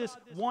God this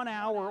 1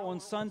 hour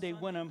on Sunday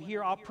when I'm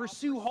here. I'll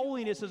pursue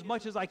holiness as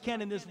much as I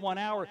can in this 1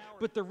 hour,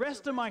 but the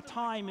rest of my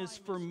time is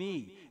for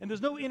me. And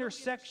there's no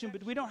intersection,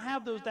 but we don't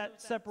have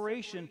that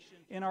separation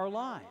in our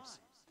lives.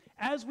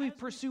 As we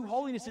pursue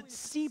holiness, it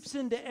seeps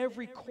into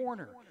every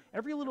corner,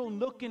 every little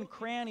nook and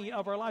cranny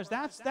of our lives.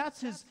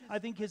 That's his, I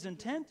think, his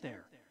intent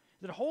there,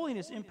 that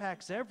holiness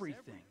impacts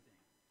everything.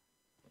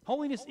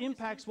 Holiness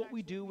impacts what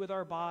we do with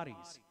our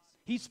bodies.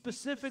 He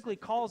specifically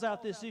calls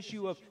out this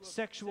issue of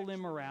sexual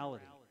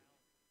immorality.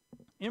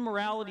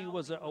 Immorality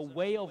was a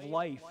way of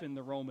life in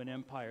the Roman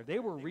Empire. They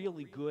were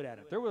really good at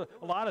it. There were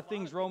a lot of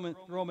things the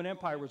Roman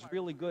Empire was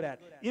really good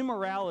at.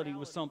 Immorality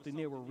was something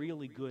they were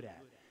really good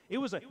at. It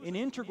was an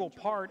integral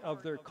part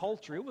of their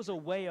culture. It was a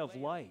way of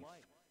life.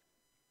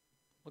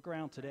 Look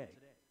around today.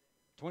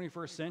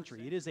 21st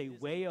century, it is a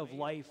way of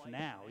life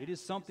now. It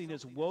is something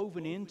that's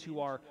woven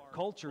into our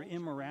culture,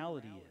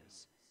 immorality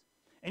is.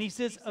 And he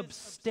says,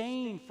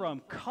 abstain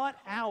from, cut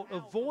out,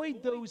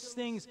 avoid those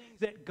things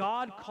that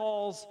God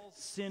calls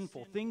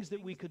sinful, things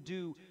that we could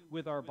do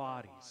with our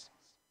bodies.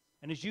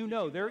 And as you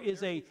know, there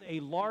is a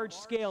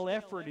large-scale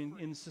effort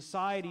in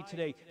society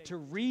today to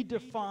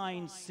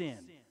redefine sin,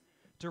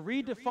 to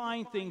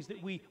redefine things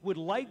that we would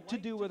like to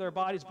do with our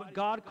bodies, but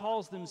God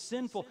calls them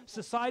sinful.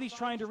 Society's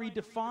trying to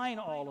redefine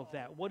all of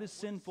that. What is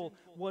sinful,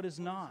 what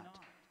is not?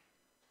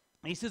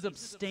 And he says,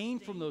 abstain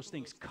from those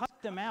things. Cut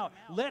them out.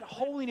 Let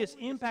holiness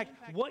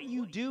impact what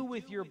you do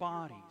with your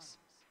bodies.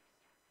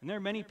 And there are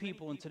many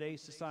people in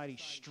today's society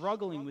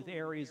struggling with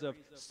areas of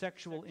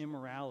sexual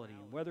immorality.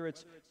 Whether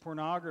it's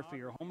pornography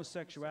or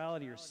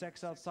homosexuality or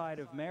sex outside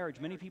of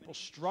marriage, many people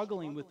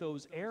struggling with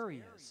those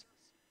areas.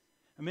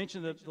 I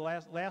mentioned that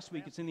last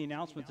week, it's in the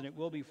announcements, and it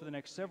will be for the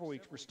next several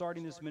weeks. We're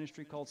starting this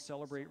ministry called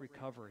Celebrate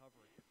Recovery.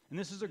 And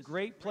this is a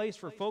great place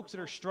for folks that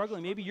are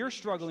struggling. Maybe you're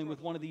struggling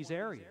with one of these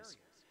areas.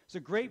 It's a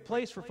great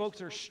place for folks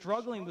that are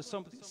struggling with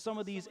some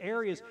of these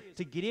areas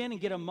to get in and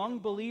get among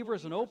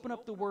believers and open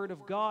up the Word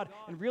of God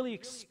and really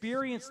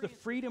experience the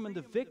freedom and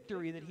the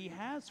victory that He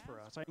has for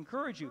us. I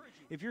encourage you,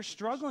 if you're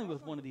struggling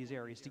with one of these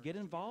areas, to get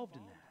involved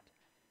in that.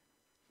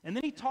 And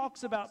then he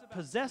talks about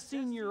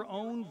possessing your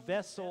own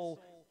vessel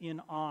in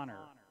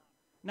honor.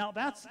 Now,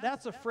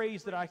 that's a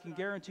phrase that I can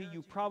guarantee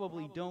you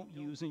probably don't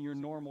use in your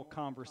normal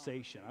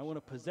conversation. I want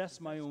to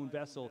possess my own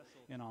vessel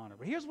in honor.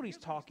 But here's what he's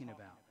talking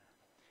about.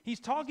 He's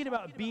talking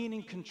about being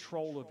in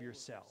control of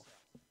yourself.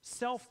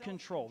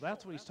 Self-control,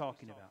 that's what he's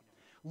talking about.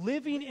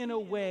 Living in a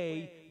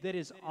way that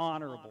is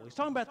honorable. He's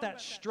talking about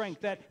that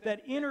strength,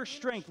 that inner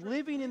strength,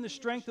 living in the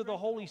strength of the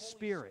Holy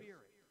Spirit.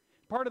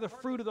 Part of the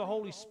fruit of the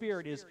Holy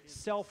Spirit is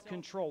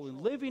self-control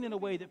and living in a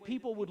way that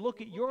people would look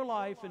at your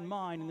life and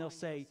mine and they'll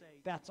say,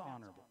 that's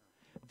honorable.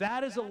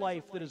 That is a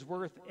life that is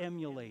worth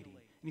emulating.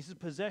 And he says,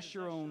 possess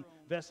your own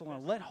vessel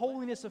and let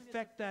holiness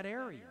affect that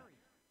area.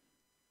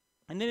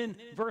 And then in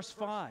verse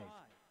 5,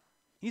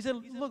 he said,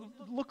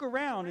 look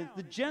around.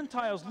 The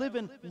Gentiles live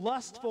in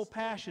lustful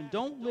passion.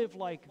 Don't live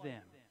like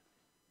them.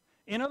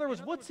 In other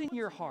words, what's in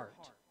your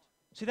heart?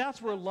 See,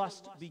 that's where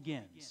lust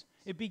begins.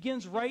 It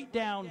begins right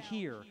down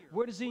here.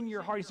 What is in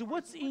your heart? He said,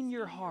 what's in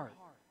your heart?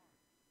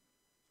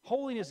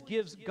 Holiness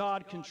gives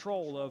God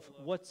control of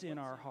what's in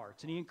our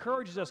hearts. And he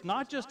encourages us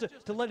not just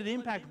to let it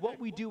impact what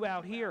we do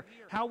out here,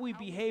 how we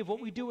behave, what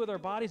we do with our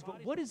bodies,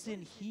 but what is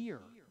in here.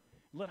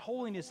 Let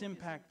holiness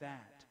impact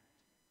that.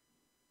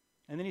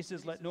 And then he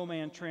says, let no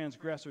man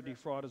transgress or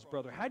defraud his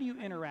brother. How do you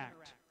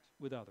interact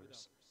with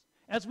others?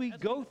 As we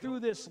go through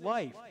this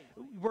life,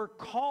 we're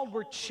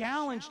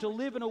challenged to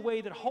live in a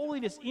way that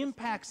holiness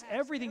impacts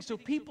everything so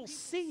people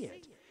see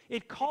it.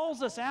 It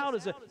calls us out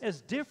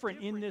as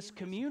different in this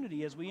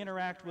community as we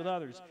interact with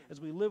others, as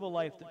we live a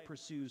life that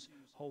pursues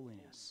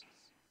holiness.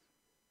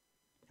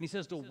 And he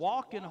says to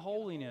walk in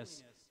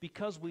holiness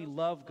because we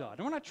love God.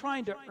 And we're not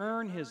trying to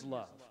earn his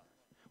love.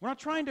 We're not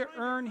trying to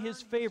earn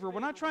his favor. We're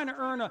not trying to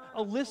earn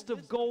a list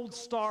of gold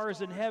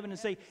stars in heaven and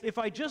say, if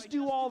I just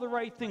do all the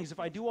right things, if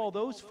I do all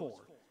those four,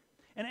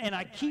 and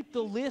I keep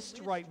the list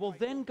right, well,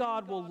 then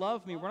God will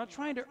love me. We're not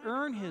trying to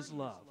earn his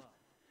love.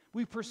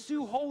 We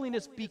pursue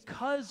holiness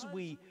because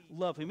we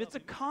love him. It's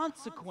a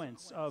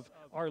consequence of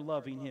our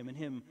loving him and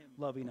him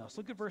loving us.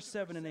 Look at verse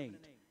 7 and 8.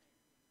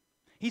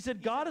 He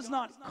said, God has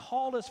not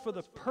called us for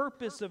the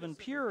purpose of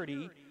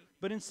impurity,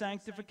 but in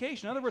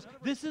sanctification. In other words,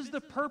 this is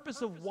the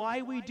purpose of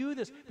why we do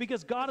this,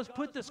 because God has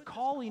put this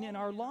calling in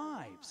our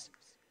lives.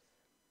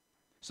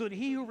 So that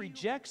he who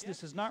rejects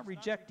this is not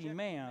rejecting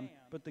man,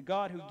 but the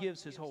God who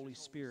gives his Holy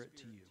Spirit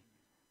to you.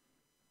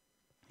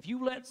 If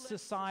you let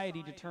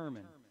society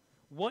determine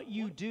what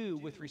you do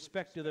with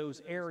respect to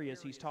those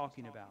areas he's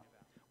talking about,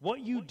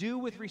 what you do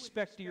with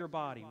respect to your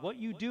body, what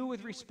you do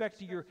with respect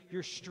to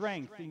your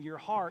strength and your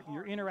heart and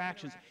your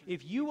interactions,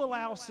 if you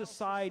allow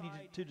society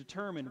to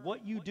determine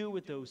what you do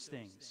with those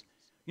things,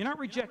 you're not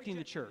rejecting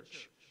the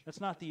church.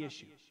 That's not the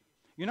issue.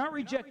 You're not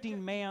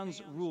rejecting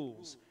man's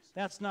rules.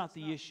 That's not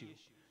the issue.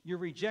 You're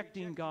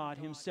rejecting God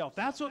himself.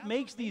 That's what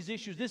makes these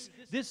issues,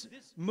 this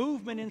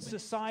movement in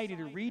society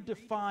to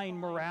redefine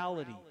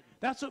morality,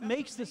 that's what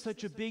makes this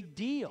such a big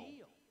deal.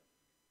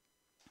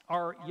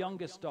 Our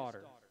youngest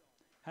daughter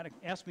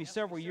asked me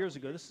several years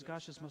ago, this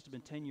must have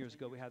been 10 years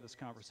ago we had this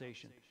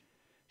conversation.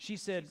 She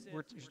said,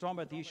 we're talking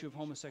about the issue of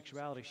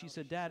homosexuality. She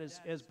said, Dad,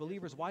 as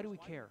believers, why do we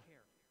care?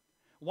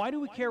 Why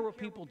do we care what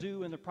people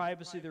do in the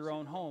privacy of their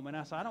own home? And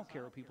I said, I don't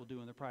care what people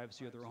do in the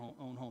privacy of their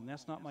own home.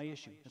 That's not my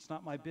issue. It's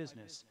not my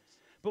business.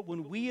 But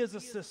when we as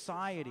a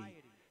society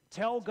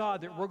tell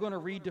God that we're going to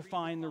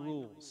redefine the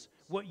rules,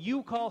 what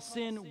you call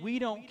sin, we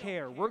don't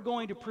care. We're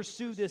going to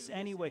pursue this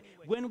anyway.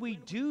 When we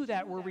do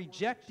that, we're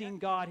rejecting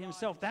God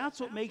himself. That's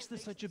what makes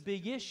this such a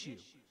big issue.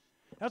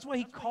 That's why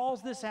he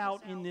calls this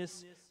out in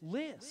this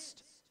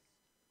list.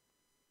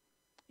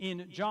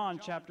 In John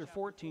chapter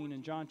 14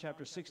 and John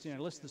chapter 16, I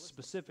list the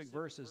specific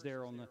verses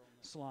there on the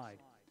slide.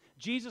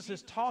 Jesus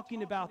is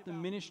talking about the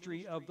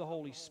ministry of the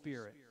Holy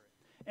Spirit.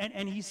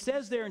 And he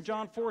says there in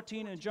John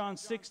 14 and John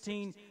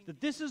 16 that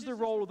this is the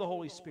role of the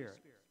Holy Spirit.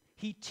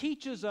 He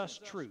teaches us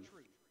truth.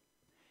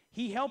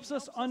 He helps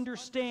us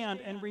understand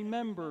and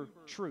remember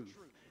truth.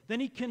 Then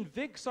he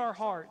convicts our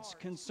hearts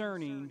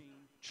concerning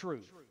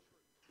truth.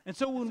 And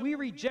so when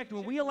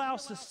we allow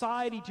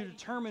society to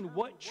determine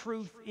what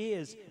truth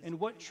is and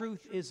what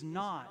truth is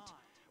not,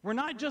 we're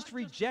not just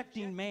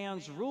rejecting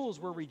man's rules,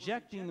 we're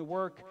rejecting the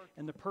work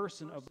and the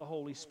person of the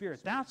Holy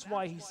Spirit. That's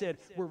why he said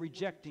we're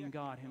rejecting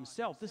God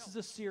himself. This is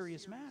a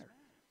serious matter.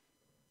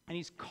 And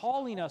he's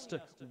calling us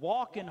to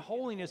walk in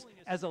holiness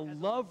as a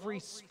love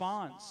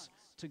response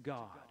to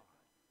God.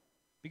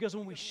 Because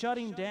when we shut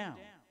him down,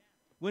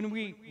 when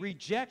we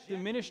reject the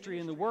ministry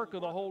and the work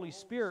of the Holy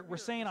Spirit, we're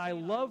saying, I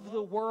love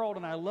the world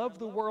and I love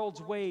the world's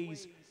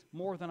ways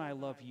more than I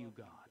love you,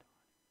 God.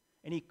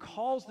 And he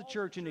calls the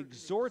church and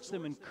exhorts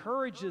them,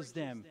 encourages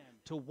them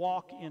to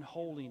walk in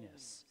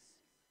holiness.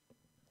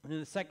 And then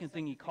the second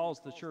thing he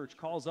calls the church,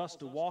 calls us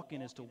to walk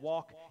in, is to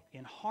walk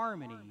in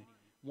harmony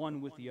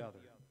one with the other.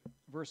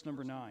 Verse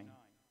number 9.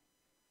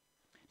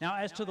 Now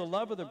as to the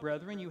love of the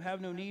brethren, you have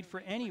no need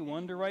for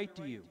anyone to write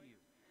to you.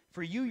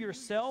 For you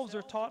yourselves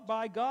are taught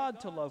by God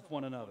to love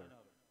one another.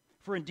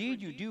 For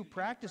indeed you do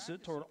practice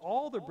it toward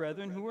all the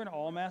brethren who are in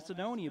all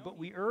Macedonia. But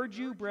we urge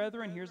you,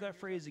 brethren, here's that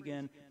phrase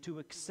again, to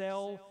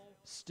excel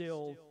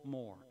still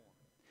more.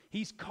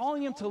 He's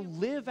calling them to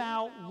live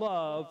out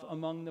love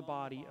among the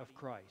body of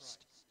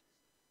Christ.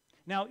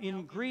 Now,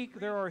 in Greek,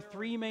 there are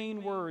three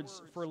main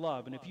words for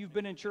love. And if you've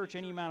been in church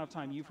any amount of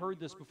time, you've heard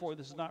this before.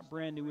 This is not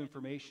brand new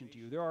information to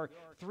you. There are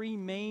three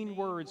main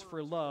words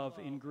for love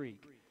in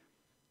Greek.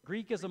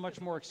 Greek is a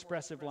much more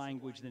expressive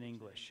language than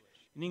English.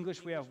 In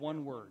English, we have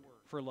one word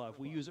for love.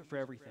 We use it for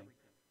everything.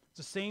 It's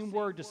the same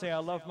word to say I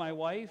love my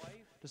wife,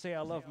 to say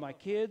I love my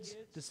kids,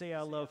 to say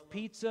I love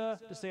pizza,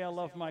 to say I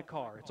love my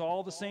car. It's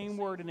all the same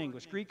word in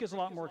English. Greek is a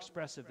lot more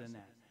expressive than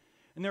that.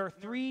 And there are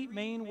three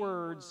main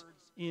words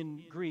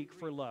in Greek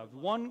for love.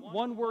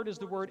 One word is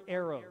the word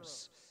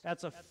eros.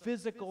 That's a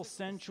physical,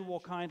 sensual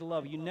kind of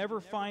love. You never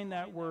find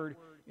that word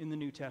in the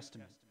New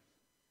Testament.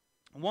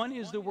 One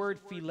is the word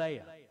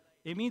philia.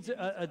 It means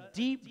a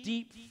deep,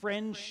 deep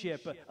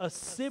friendship, a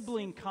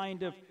sibling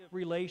kind of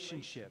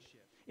relationship.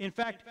 In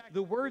fact,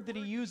 the word that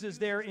he uses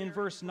there in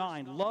verse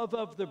 9, love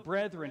of the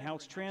brethren, how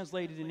it's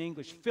translated in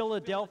English,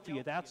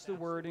 Philadelphia, that's the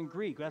word in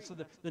Greek. That's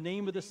the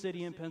name of the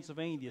city in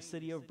Pennsylvania, a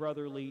city of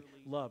brotherly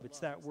love. It's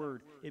that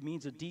word. It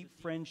means a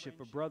deep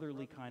friendship, a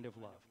brotherly kind of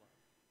love.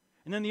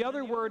 And then the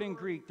other word in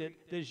Greek that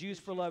is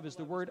used for love is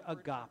the word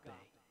agape.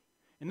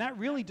 And that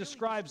really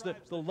describes the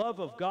love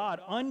of God,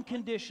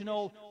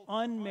 unconditional,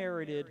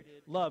 unmerited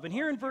love. And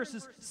here in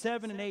verses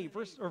 7 and 8,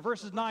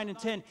 verses 9 and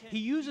 10, he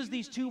uses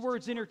these two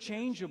words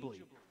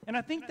interchangeably. And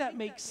I think that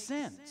makes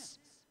sense.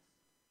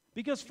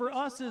 Because for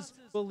us as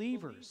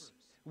believers,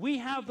 we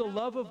have the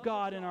love of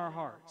God in our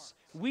hearts.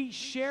 We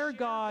share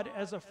God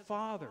as a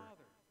father.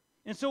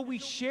 And so we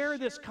share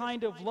this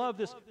kind of love,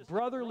 this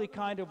brotherly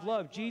kind of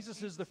love.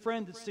 Jesus is the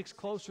friend that sticks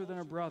closer than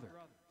a brother.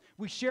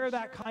 We share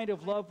that kind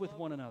of love with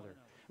one another.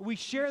 We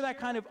share that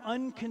kind of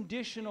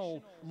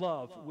unconditional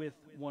love with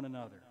one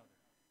another.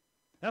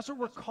 That's what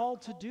we're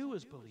called to do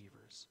as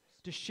believers,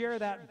 to share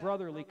that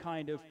brotherly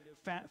kind of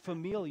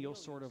familial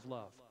sort of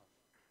love.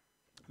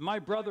 My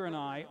brother and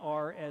I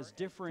are as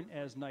different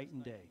as night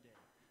and day.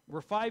 We're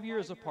 5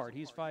 years apart.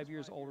 He's 5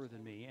 years older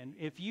than me. And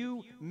if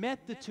you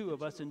met the two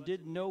of us and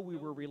didn't know we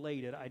were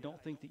related, I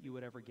don't think that you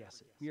would ever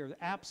guess it. We are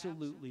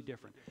absolutely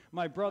different.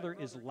 My brother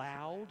is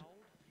loud.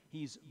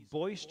 He's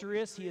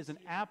boisterous. He is an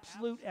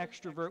absolute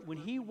extrovert. When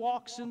he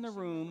walks in the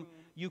room,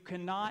 you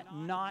cannot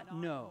not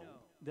know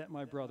that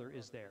my brother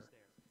is there.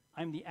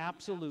 I'm the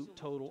absolute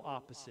total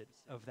opposite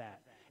of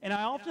that. And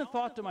I often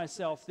thought to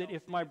myself that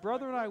if my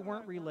brother and I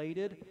weren't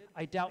related,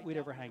 I doubt we'd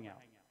ever hang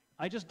out.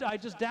 I just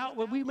doubt,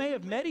 well, we may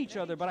have met each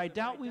other, but I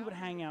doubt we would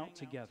hang out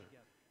together.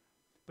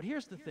 But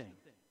here's the thing.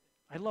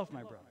 I love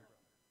my brother.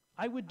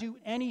 I would do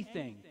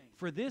anything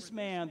for this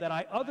man that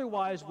I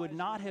otherwise would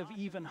not have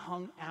even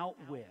hung out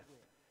with.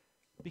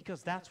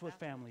 Because that's what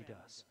family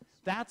does.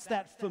 That's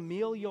that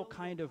familial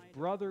kind of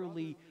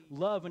brotherly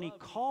love. And he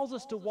calls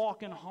us to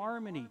walk in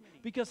harmony.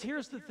 Because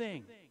here's the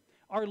thing.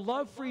 Our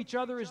love for each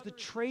other is the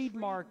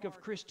trademark of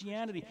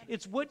Christianity.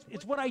 It's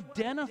what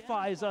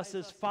identifies us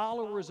as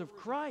followers of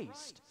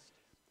Christ.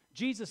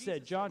 Jesus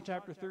said, John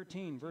chapter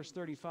 13, verse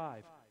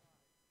 35.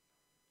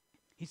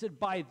 He said,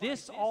 by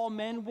this all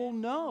men will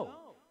know.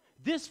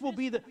 This will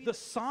be the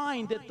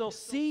sign that they'll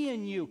see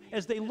in you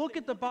as they look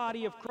at the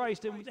body of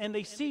Christ and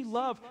they see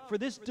love for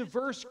this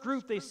diverse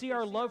group. They see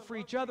our love for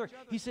each other.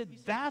 He said,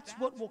 that's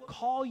what will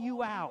call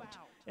you out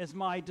as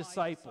my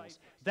disciples.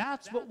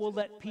 That's what will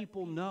let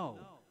people know.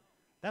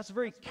 That's a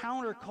very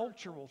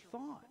countercultural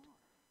thought.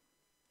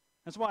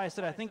 That's why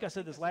I think I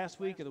said this last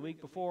week or the week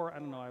before. I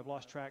don't know. I've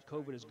lost track.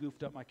 COVID has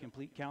goofed up my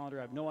complete calendar.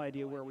 I have no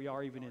idea where we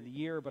are even in the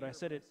year, but I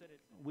said it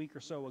a week or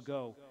so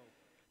ago.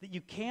 That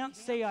you can't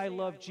say I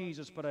love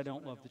Jesus, but I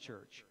don't love the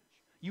church.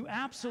 You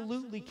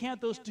absolutely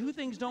can't. Those two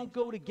things don't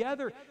go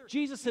together.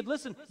 Jesus said,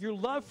 listen, your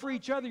love for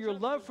each other, your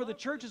love for the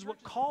church is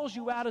what calls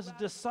you out as a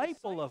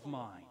disciple of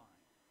mine.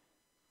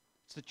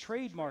 It's the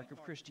trademark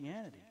of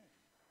Christianity.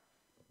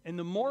 And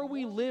the more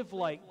we live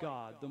like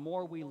God, the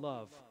more we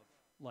love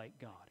like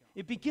God.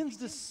 It begins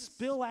to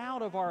spill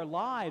out of our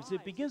lives.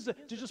 It begins to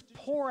just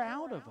pour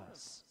out of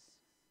us.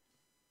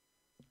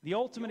 The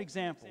ultimate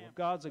example of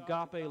God's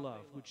agape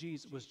love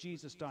was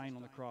Jesus dying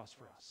on the cross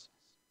for us.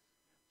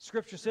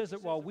 Scripture says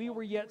that while we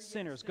were yet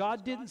sinners,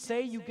 God didn't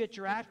say you get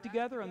your act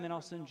together and then I'll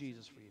send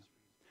Jesus for you.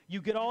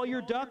 You get all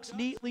your ducks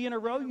neatly in a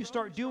row, you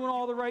start doing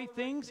all the right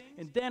things,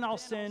 and then I'll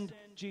send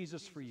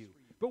Jesus for you.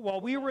 But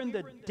while we were in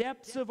the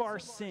depths of our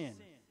sin,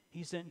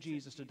 he sent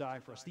Jesus to die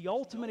for us. The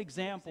ultimate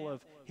example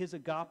of his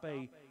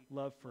agape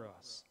love for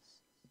us.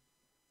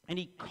 And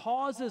he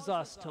causes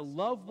us to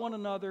love one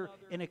another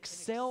and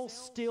excel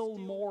still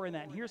more in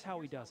that. And here's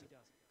how he does it.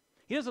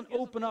 He doesn't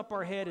open up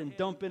our head and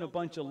dump in a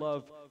bunch of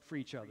love for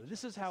each other.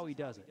 This is how he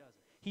does it.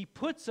 He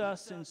puts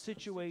us in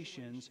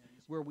situations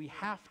where we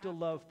have to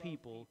love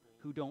people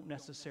who don't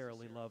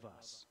necessarily love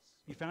us.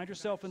 You found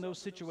yourself in those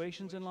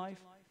situations in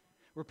life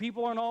where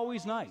people aren't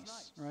always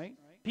nice, right?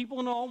 We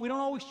don't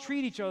always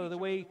treat each other the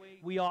way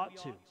we ought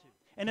to.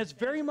 And it's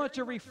very much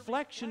a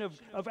reflection of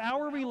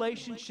our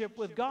relationship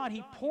with God.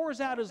 He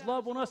pours out his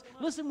love on us.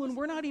 Listen, when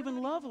we're not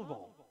even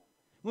lovable,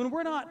 when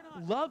we're not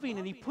loving,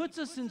 and he puts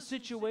us in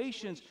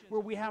situations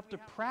where we have to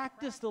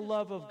practice the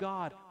love of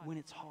God when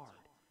it's hard,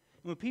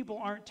 and when people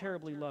aren't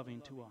terribly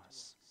loving to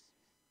us.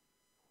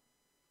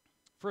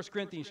 1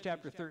 Corinthians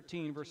chapter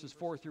 13, verses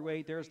 4 through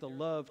 8, there's the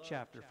love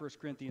chapter, 1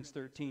 Corinthians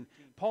 13.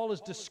 Paul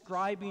is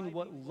describing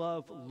what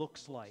love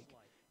looks like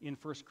in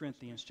 1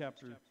 Corinthians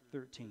chapter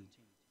 13.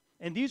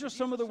 And these are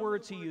some of the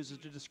words he uses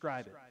to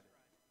describe it.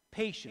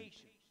 Patient,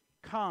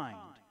 kind,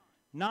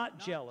 not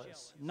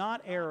jealous,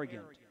 not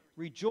arrogant,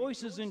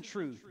 rejoices in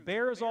truth,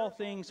 bears all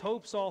things,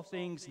 hopes all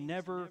things,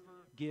 never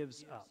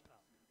gives up.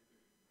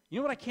 You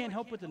know what I can't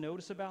help but to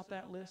notice about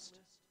that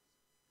list?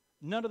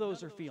 None of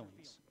those are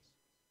feelings.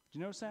 Do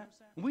you notice that?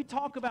 When we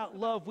talk about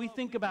love, we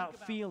think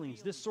about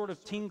feelings, this sort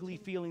of tingly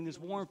feeling, this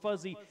warm,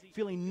 fuzzy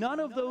feeling. None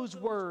of those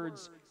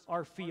words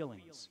are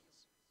feelings.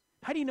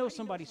 How do you know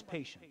somebody's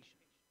patient?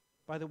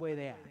 By the way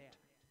they act.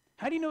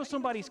 How do you know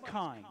somebody's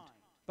kind?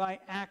 by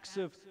acts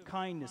of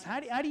kindness.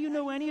 How do you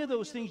know any of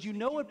those things? You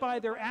know it by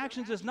their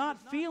actions. It's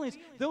not feelings.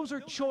 Those are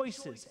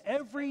choices,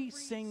 every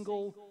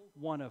single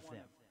one of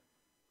them.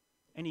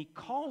 And he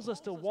calls us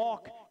to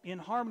walk in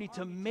harmony,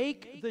 to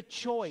make the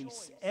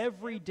choice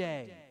every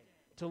day,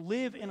 to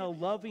live in a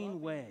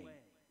loving way,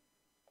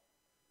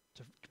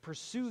 to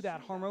pursue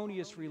that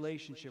harmonious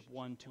relationship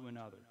one to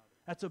another.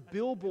 That's a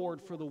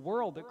billboard for the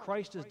world that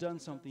Christ has done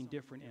something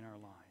different in our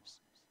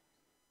lives.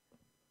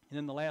 And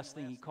then the last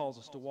thing he calls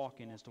us to walk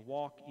in is to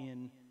walk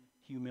in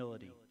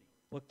humility.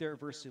 Look there at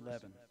verse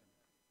 11.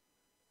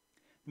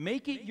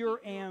 Make it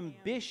your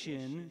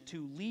ambition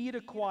to lead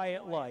a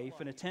quiet life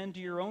and attend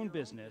to your own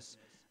business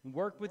and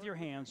work with your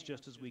hands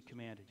just as we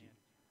commanded you.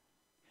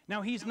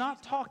 Now, he's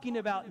not talking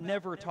about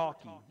never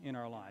talking in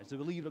our lives, to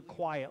lead a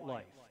quiet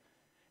life.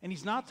 And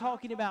he's not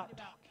talking about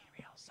talking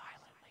real silently.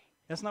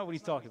 That's not what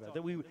he's talking about,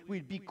 that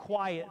we'd be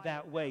quiet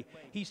that way.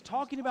 He's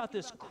talking about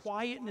this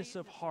quietness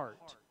of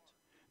heart,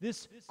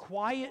 this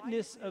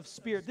quietness of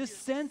spirit, this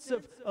sense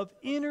of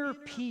inner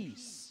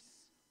peace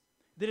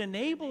that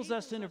enables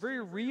us in a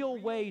very real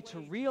way to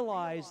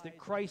realize that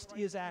Christ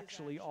is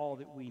actually all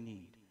that we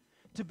need,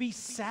 to be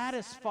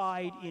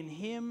satisfied in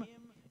Him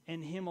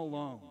and Him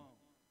alone.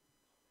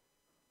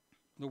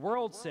 The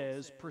world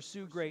says,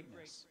 pursue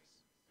greatness.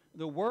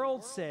 The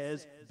world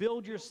says,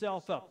 build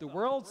yourself up. The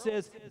world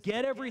says,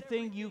 get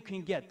everything you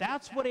can get.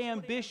 That's what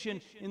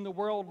ambition in the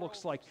world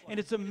looks like. And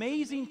it's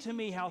amazing to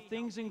me how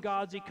things in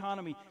God's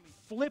economy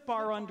flip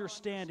our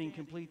understanding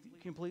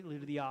completely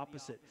to the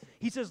opposite.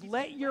 He says,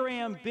 let your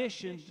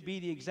ambition be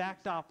the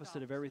exact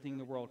opposite of everything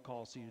the world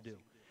calls you to do.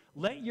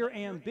 Let your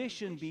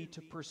ambition be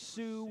to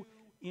pursue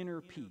inner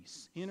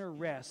peace, inner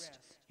rest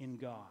in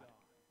God.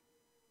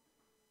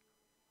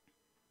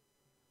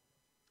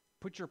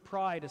 Put your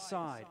pride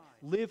aside.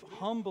 Live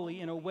humbly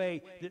in a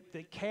way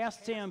that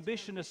casts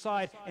ambition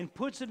aside and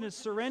puts it and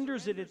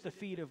surrenders it at the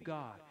feet of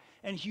God.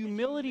 And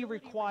humility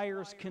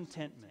requires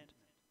contentment.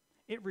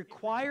 It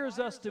requires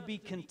us to be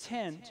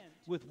content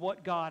with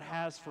what God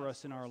has for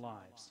us in our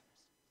lives.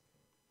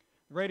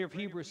 The writer of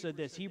Hebrews said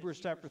this, Hebrews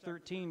chapter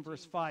 13,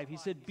 verse 5. He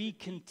said, be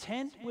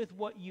content with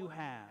what you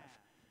have,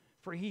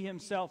 for He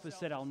Himself has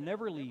said, I'll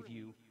never leave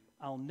you,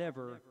 I'll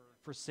never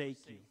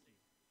forsake you.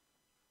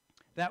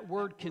 That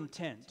word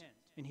content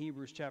in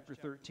Hebrews chapter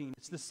 13.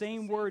 It's the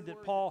same word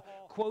that Paul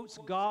quotes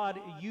God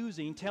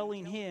using,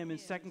 telling him in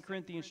 2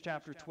 Corinthians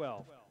chapter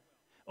 12.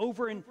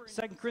 Over in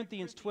 2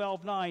 Corinthians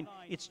 12:9,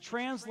 it's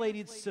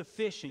translated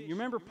sufficient. You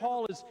remember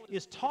Paul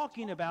is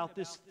talking about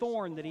this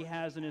thorn that he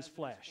has in his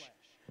flesh,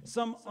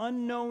 some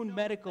unknown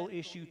medical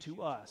issue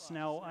to us.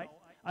 Now,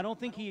 I don't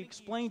think he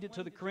explained it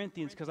to the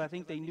Corinthians because I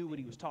think they knew what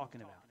he was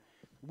talking about.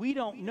 We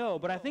don't know,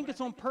 but I think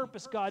it's on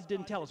purpose God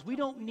didn't tell us. We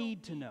don't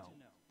need to know.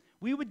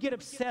 We would get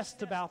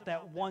obsessed about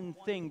that one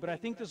thing, but I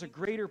think there's a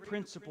greater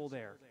principle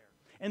there.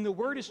 And the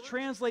word is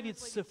translated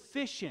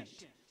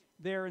sufficient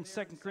there in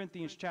 2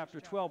 Corinthians chapter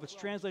 12. It's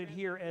translated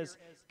here as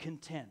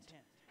content.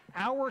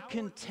 Our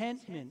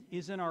contentment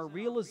is in our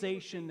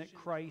realization that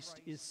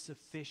Christ is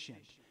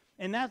sufficient.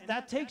 And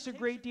that takes a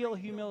great deal of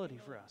humility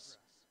for us.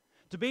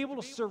 To be able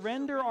to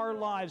surrender our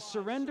lives,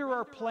 surrender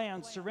our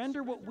plans,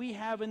 surrender what we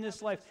have in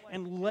this life,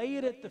 and lay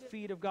it at the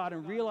feet of God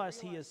and realize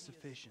He is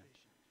sufficient.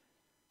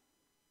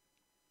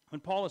 When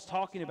Paul is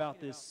talking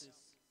about this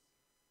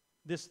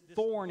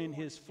thorn in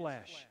his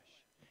flesh,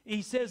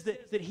 he says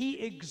that he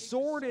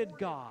exhorted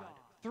God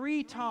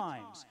 3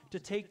 times to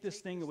take this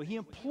thing away. He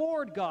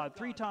implored God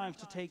 3 times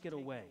to take it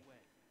away.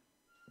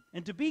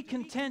 And to be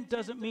content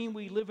doesn't mean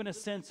we live in a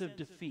sense of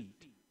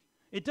defeat.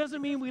 It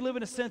doesn't mean we live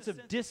in a sense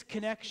of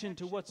disconnection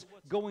to what's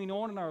going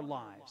on in our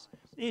lives.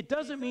 It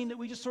doesn't mean that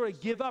we just sort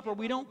of give up or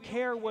we don't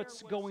care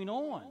what's going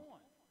on.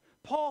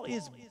 Paul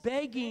is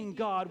begging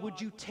God,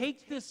 would you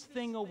take this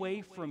thing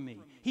away from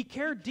me? He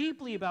cared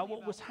deeply about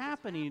what was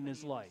happening in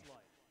his life.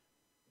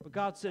 But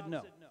God said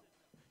no.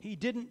 He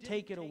didn't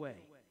take it away.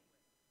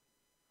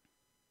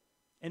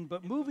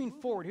 But moving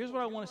forward, here's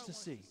what I want us to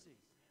see.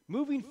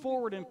 Moving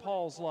forward in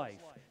Paul's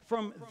life,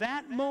 from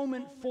that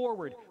moment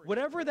forward,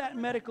 whatever that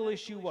medical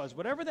issue was,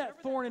 whatever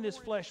that thorn in his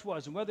flesh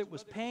was, and whether it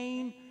was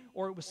pain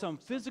or it was some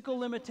physical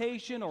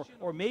limitation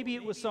or maybe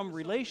it was some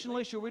relational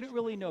issue, we didn't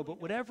really know,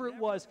 but whatever it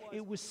was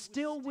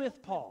still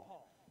with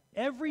Paul.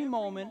 Every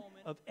moment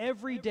of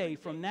every day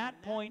from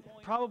that point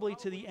probably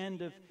to the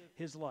end of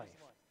his life.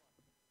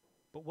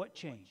 But what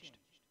changed?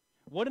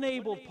 What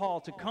enabled Paul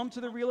to come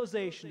to the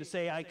realization to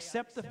say, I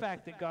accept the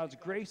fact that God's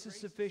grace is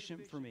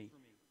sufficient for me,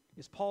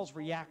 is Paul's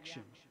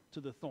reaction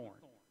to the thorn.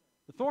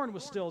 The thorn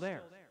was still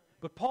there,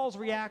 but Paul's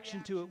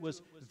reaction to it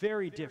was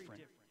very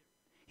different.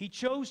 He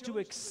chose to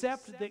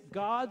accept that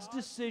God's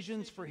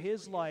decisions for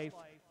his life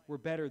were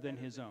better than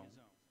his own.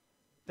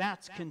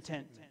 That's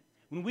contentment.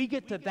 When we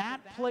get to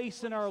that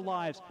place in our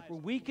lives where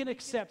we can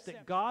accept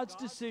that God's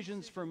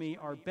decisions for me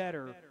are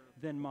better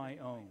than my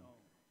own.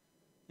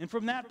 And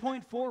from that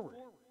point forward,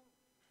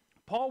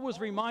 Paul was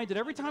reminded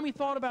every time he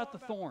thought about the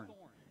thorn,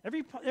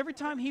 every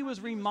time he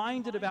was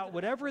reminded about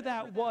whatever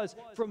that was,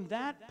 from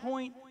that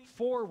point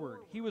forward,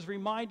 he was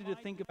reminded to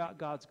think about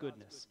God's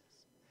goodness.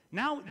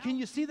 Now, can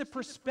you see the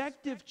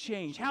perspective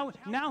change? How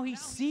now he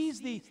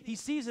sees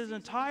his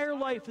entire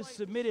life is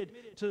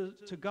submitted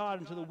to God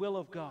and to the will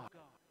of God.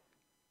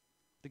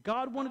 That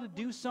God wanted to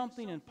do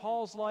something in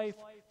Paul's life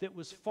that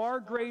was far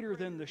greater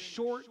than the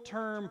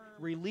short-term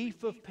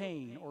relief of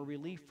pain or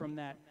relief from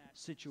that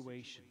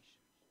situation.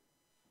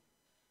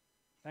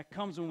 That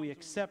comes when we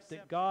accept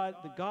that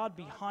the God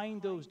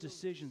behind those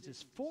decisions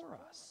is for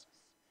us.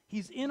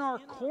 He's in our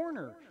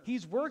corner.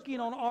 He's working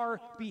on our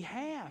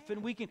behalf.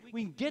 And we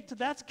can get to,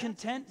 that's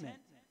contentment.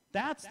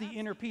 That's the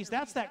inner peace.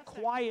 That's that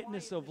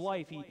quietness of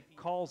life he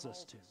calls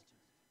us to.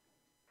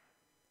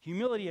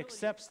 Humility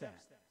accepts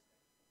that.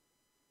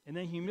 And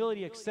then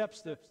humility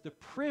accepts the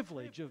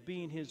privilege of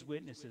being his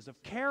witnesses,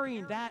 of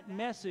carrying that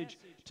message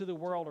to the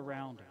world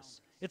around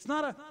us. It's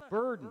not a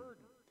burden.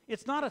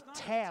 It's not a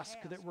task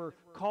that we're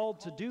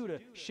called to do to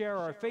share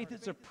our faith.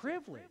 It's a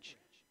privilege.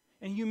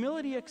 And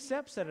humility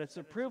accepts that it's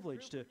a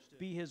privilege to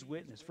be his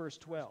witness. Verse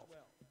 12.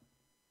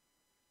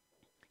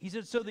 He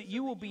said, so that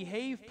you will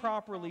behave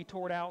properly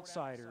toward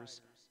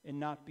outsiders and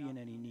not be in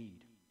any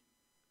need.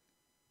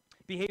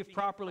 Behave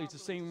properly is the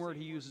same word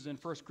he uses in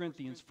 1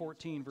 Corinthians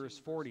 14, verse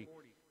 40.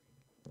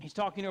 He's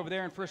talking over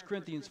there in 1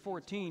 Corinthians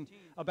 14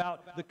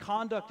 about the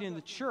conduct in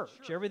the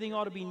church. Everything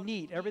ought to be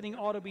neat. Everything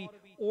ought to be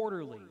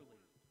orderly.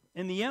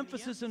 And the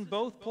emphasis in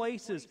both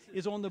places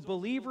is on the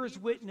believer's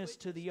witness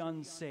to the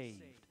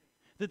unsaved.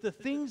 That the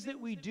things that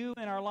we do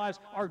in our lives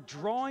are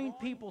drawing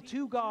people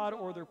to God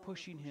or they're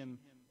pushing him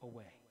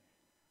away.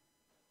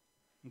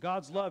 And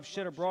God's love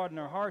shed abroad in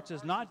our hearts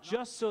is not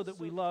just so that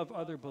we love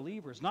other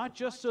believers, not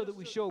just so that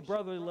we show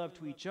brotherly love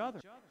to each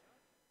other,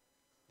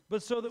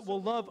 but so that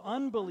we'll love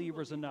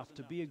unbelievers enough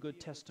to be a good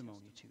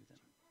testimony to them.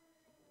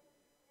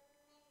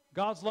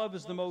 God's love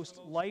is the most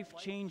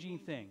life-changing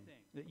thing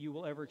that you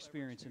will ever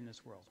experience in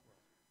this world.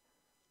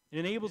 It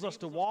enables us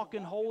to walk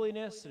in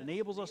holiness. It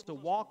enables us to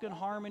walk in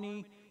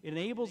harmony. It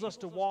enables us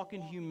to walk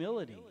in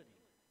humility.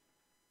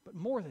 But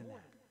more than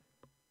that,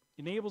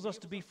 it enables us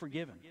to be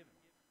forgiven,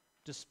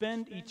 to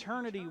spend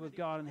eternity with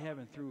God in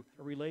heaven through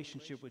a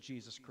relationship with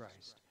Jesus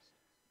Christ.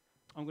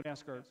 I'm going to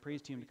ask our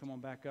praise team to come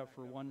on back up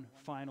for one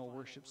final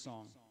worship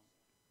song.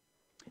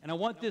 And I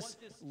want this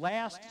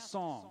last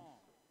song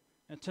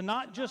to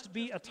not just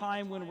be a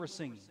time when we're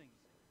singing,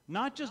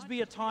 not just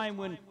be a time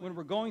when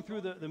we're going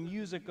through the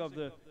music of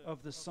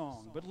the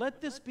song, but let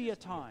this be a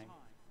time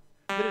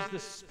that as the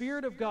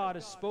Spirit of God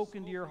has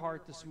spoken to your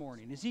heart this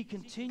morning, as he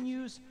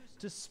continues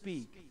to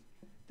speak,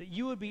 that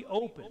you would be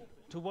open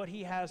to what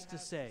he has to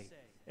say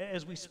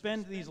as we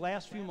spend these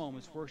last few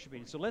moments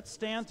worshiping. So let's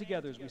stand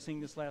together as we sing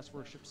this last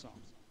worship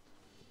song.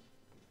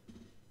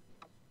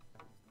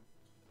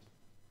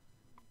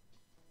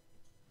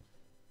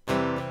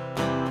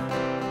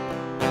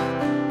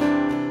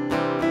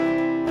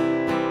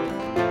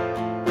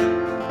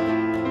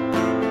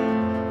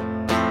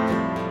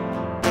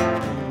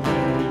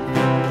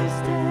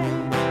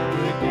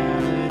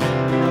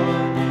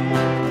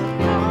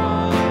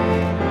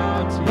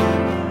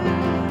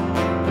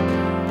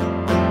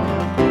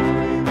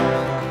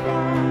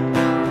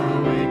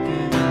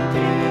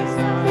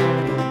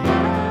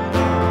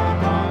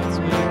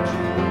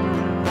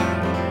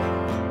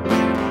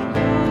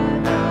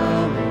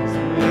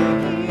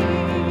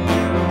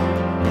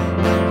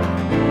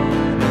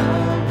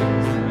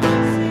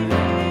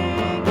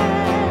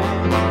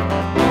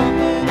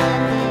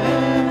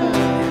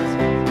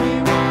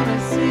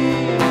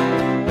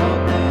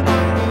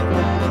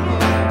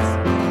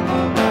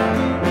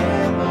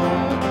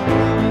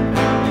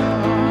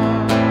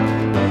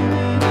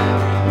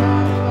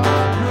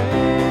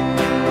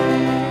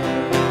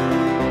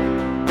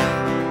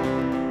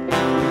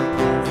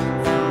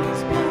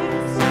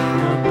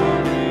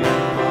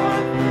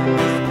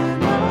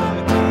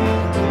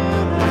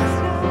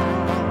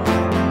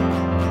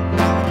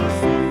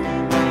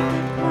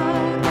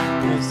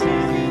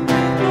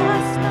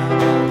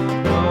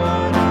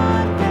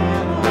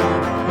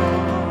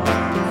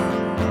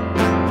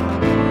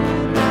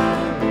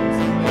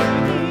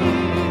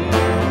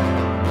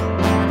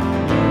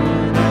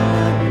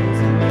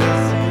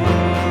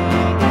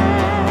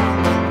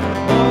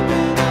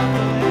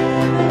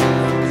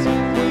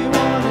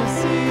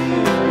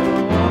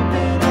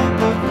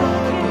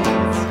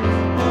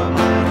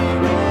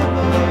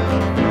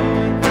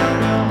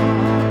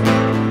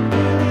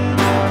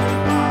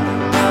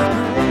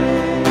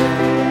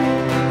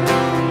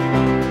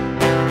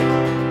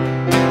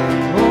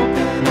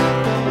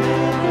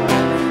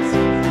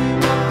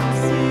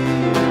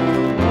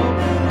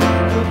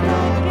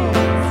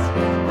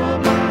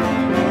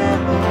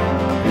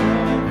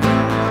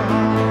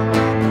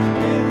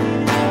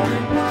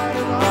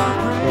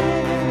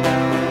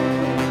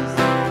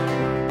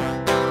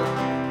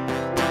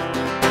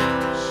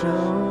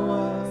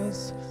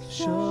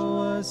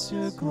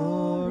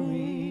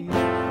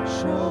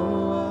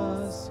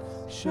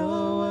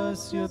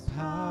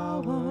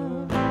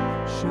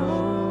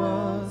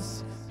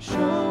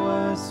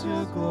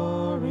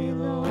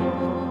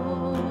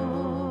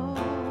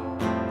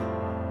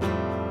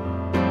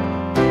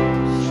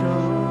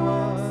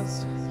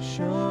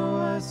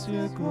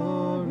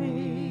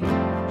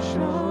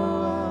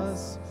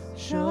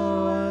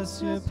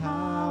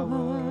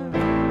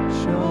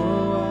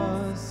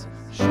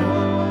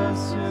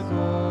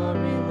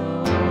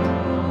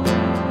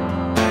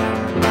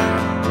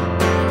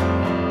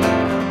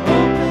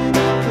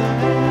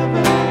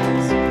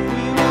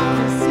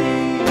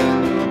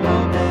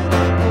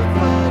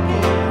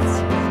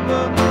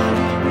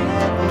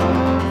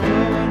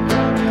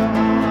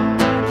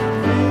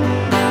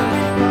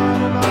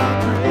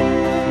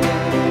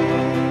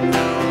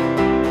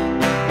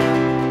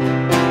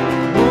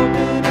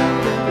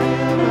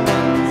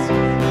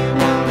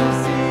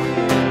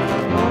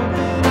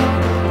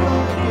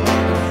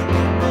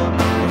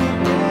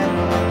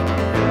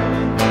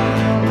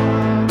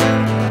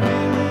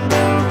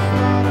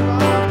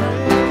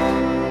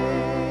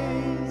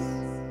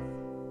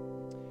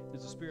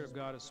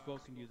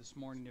 spoken to you this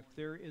morning, if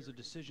there is a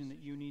decision that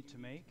you need to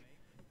make,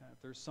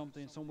 if there's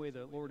something, some way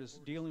the Lord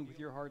is dealing with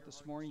your heart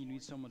this morning, you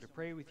need someone to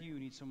pray with you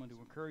need someone to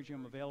encourage you,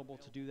 I'm available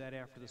to do that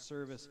after the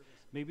service.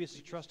 Maybe it's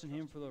to trust in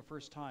Him for the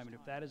first time, and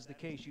if that is the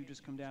case, you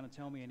just come down and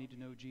tell me I need to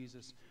know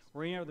Jesus,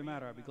 or any other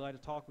matter. I'd be glad to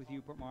talk with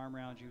you, put my arm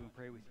around you, and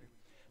pray with you.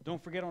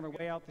 Don't forget, on our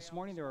way out this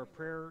morning, there are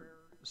prayer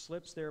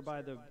slips there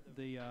by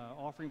the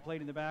offering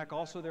plate in the back.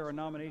 Also, there are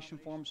nomination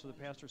forms for the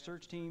pastor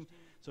search team,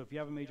 so if you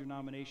have a major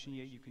nomination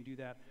yet, you can do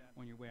that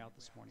on your way out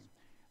this morning.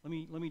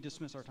 Let me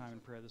dismiss our time in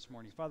prayer this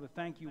morning. Father,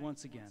 thank you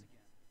once again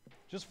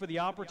just for the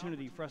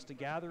opportunity for us to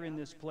gather in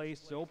this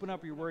place, to open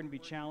up your word and be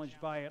challenged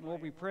by it. And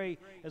Lord, we pray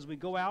as we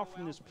go out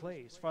from this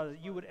place, Father,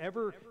 that you would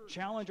ever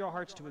challenge our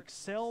hearts to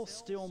excel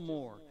still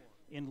more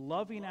in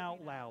loving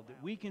out loud,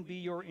 that we can be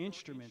your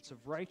instruments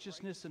of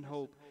righteousness and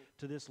hope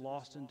to this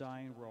lost and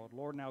dying world.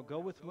 Lord, now go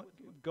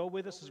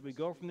with us as we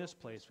go from this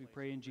place. We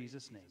pray in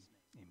Jesus' name.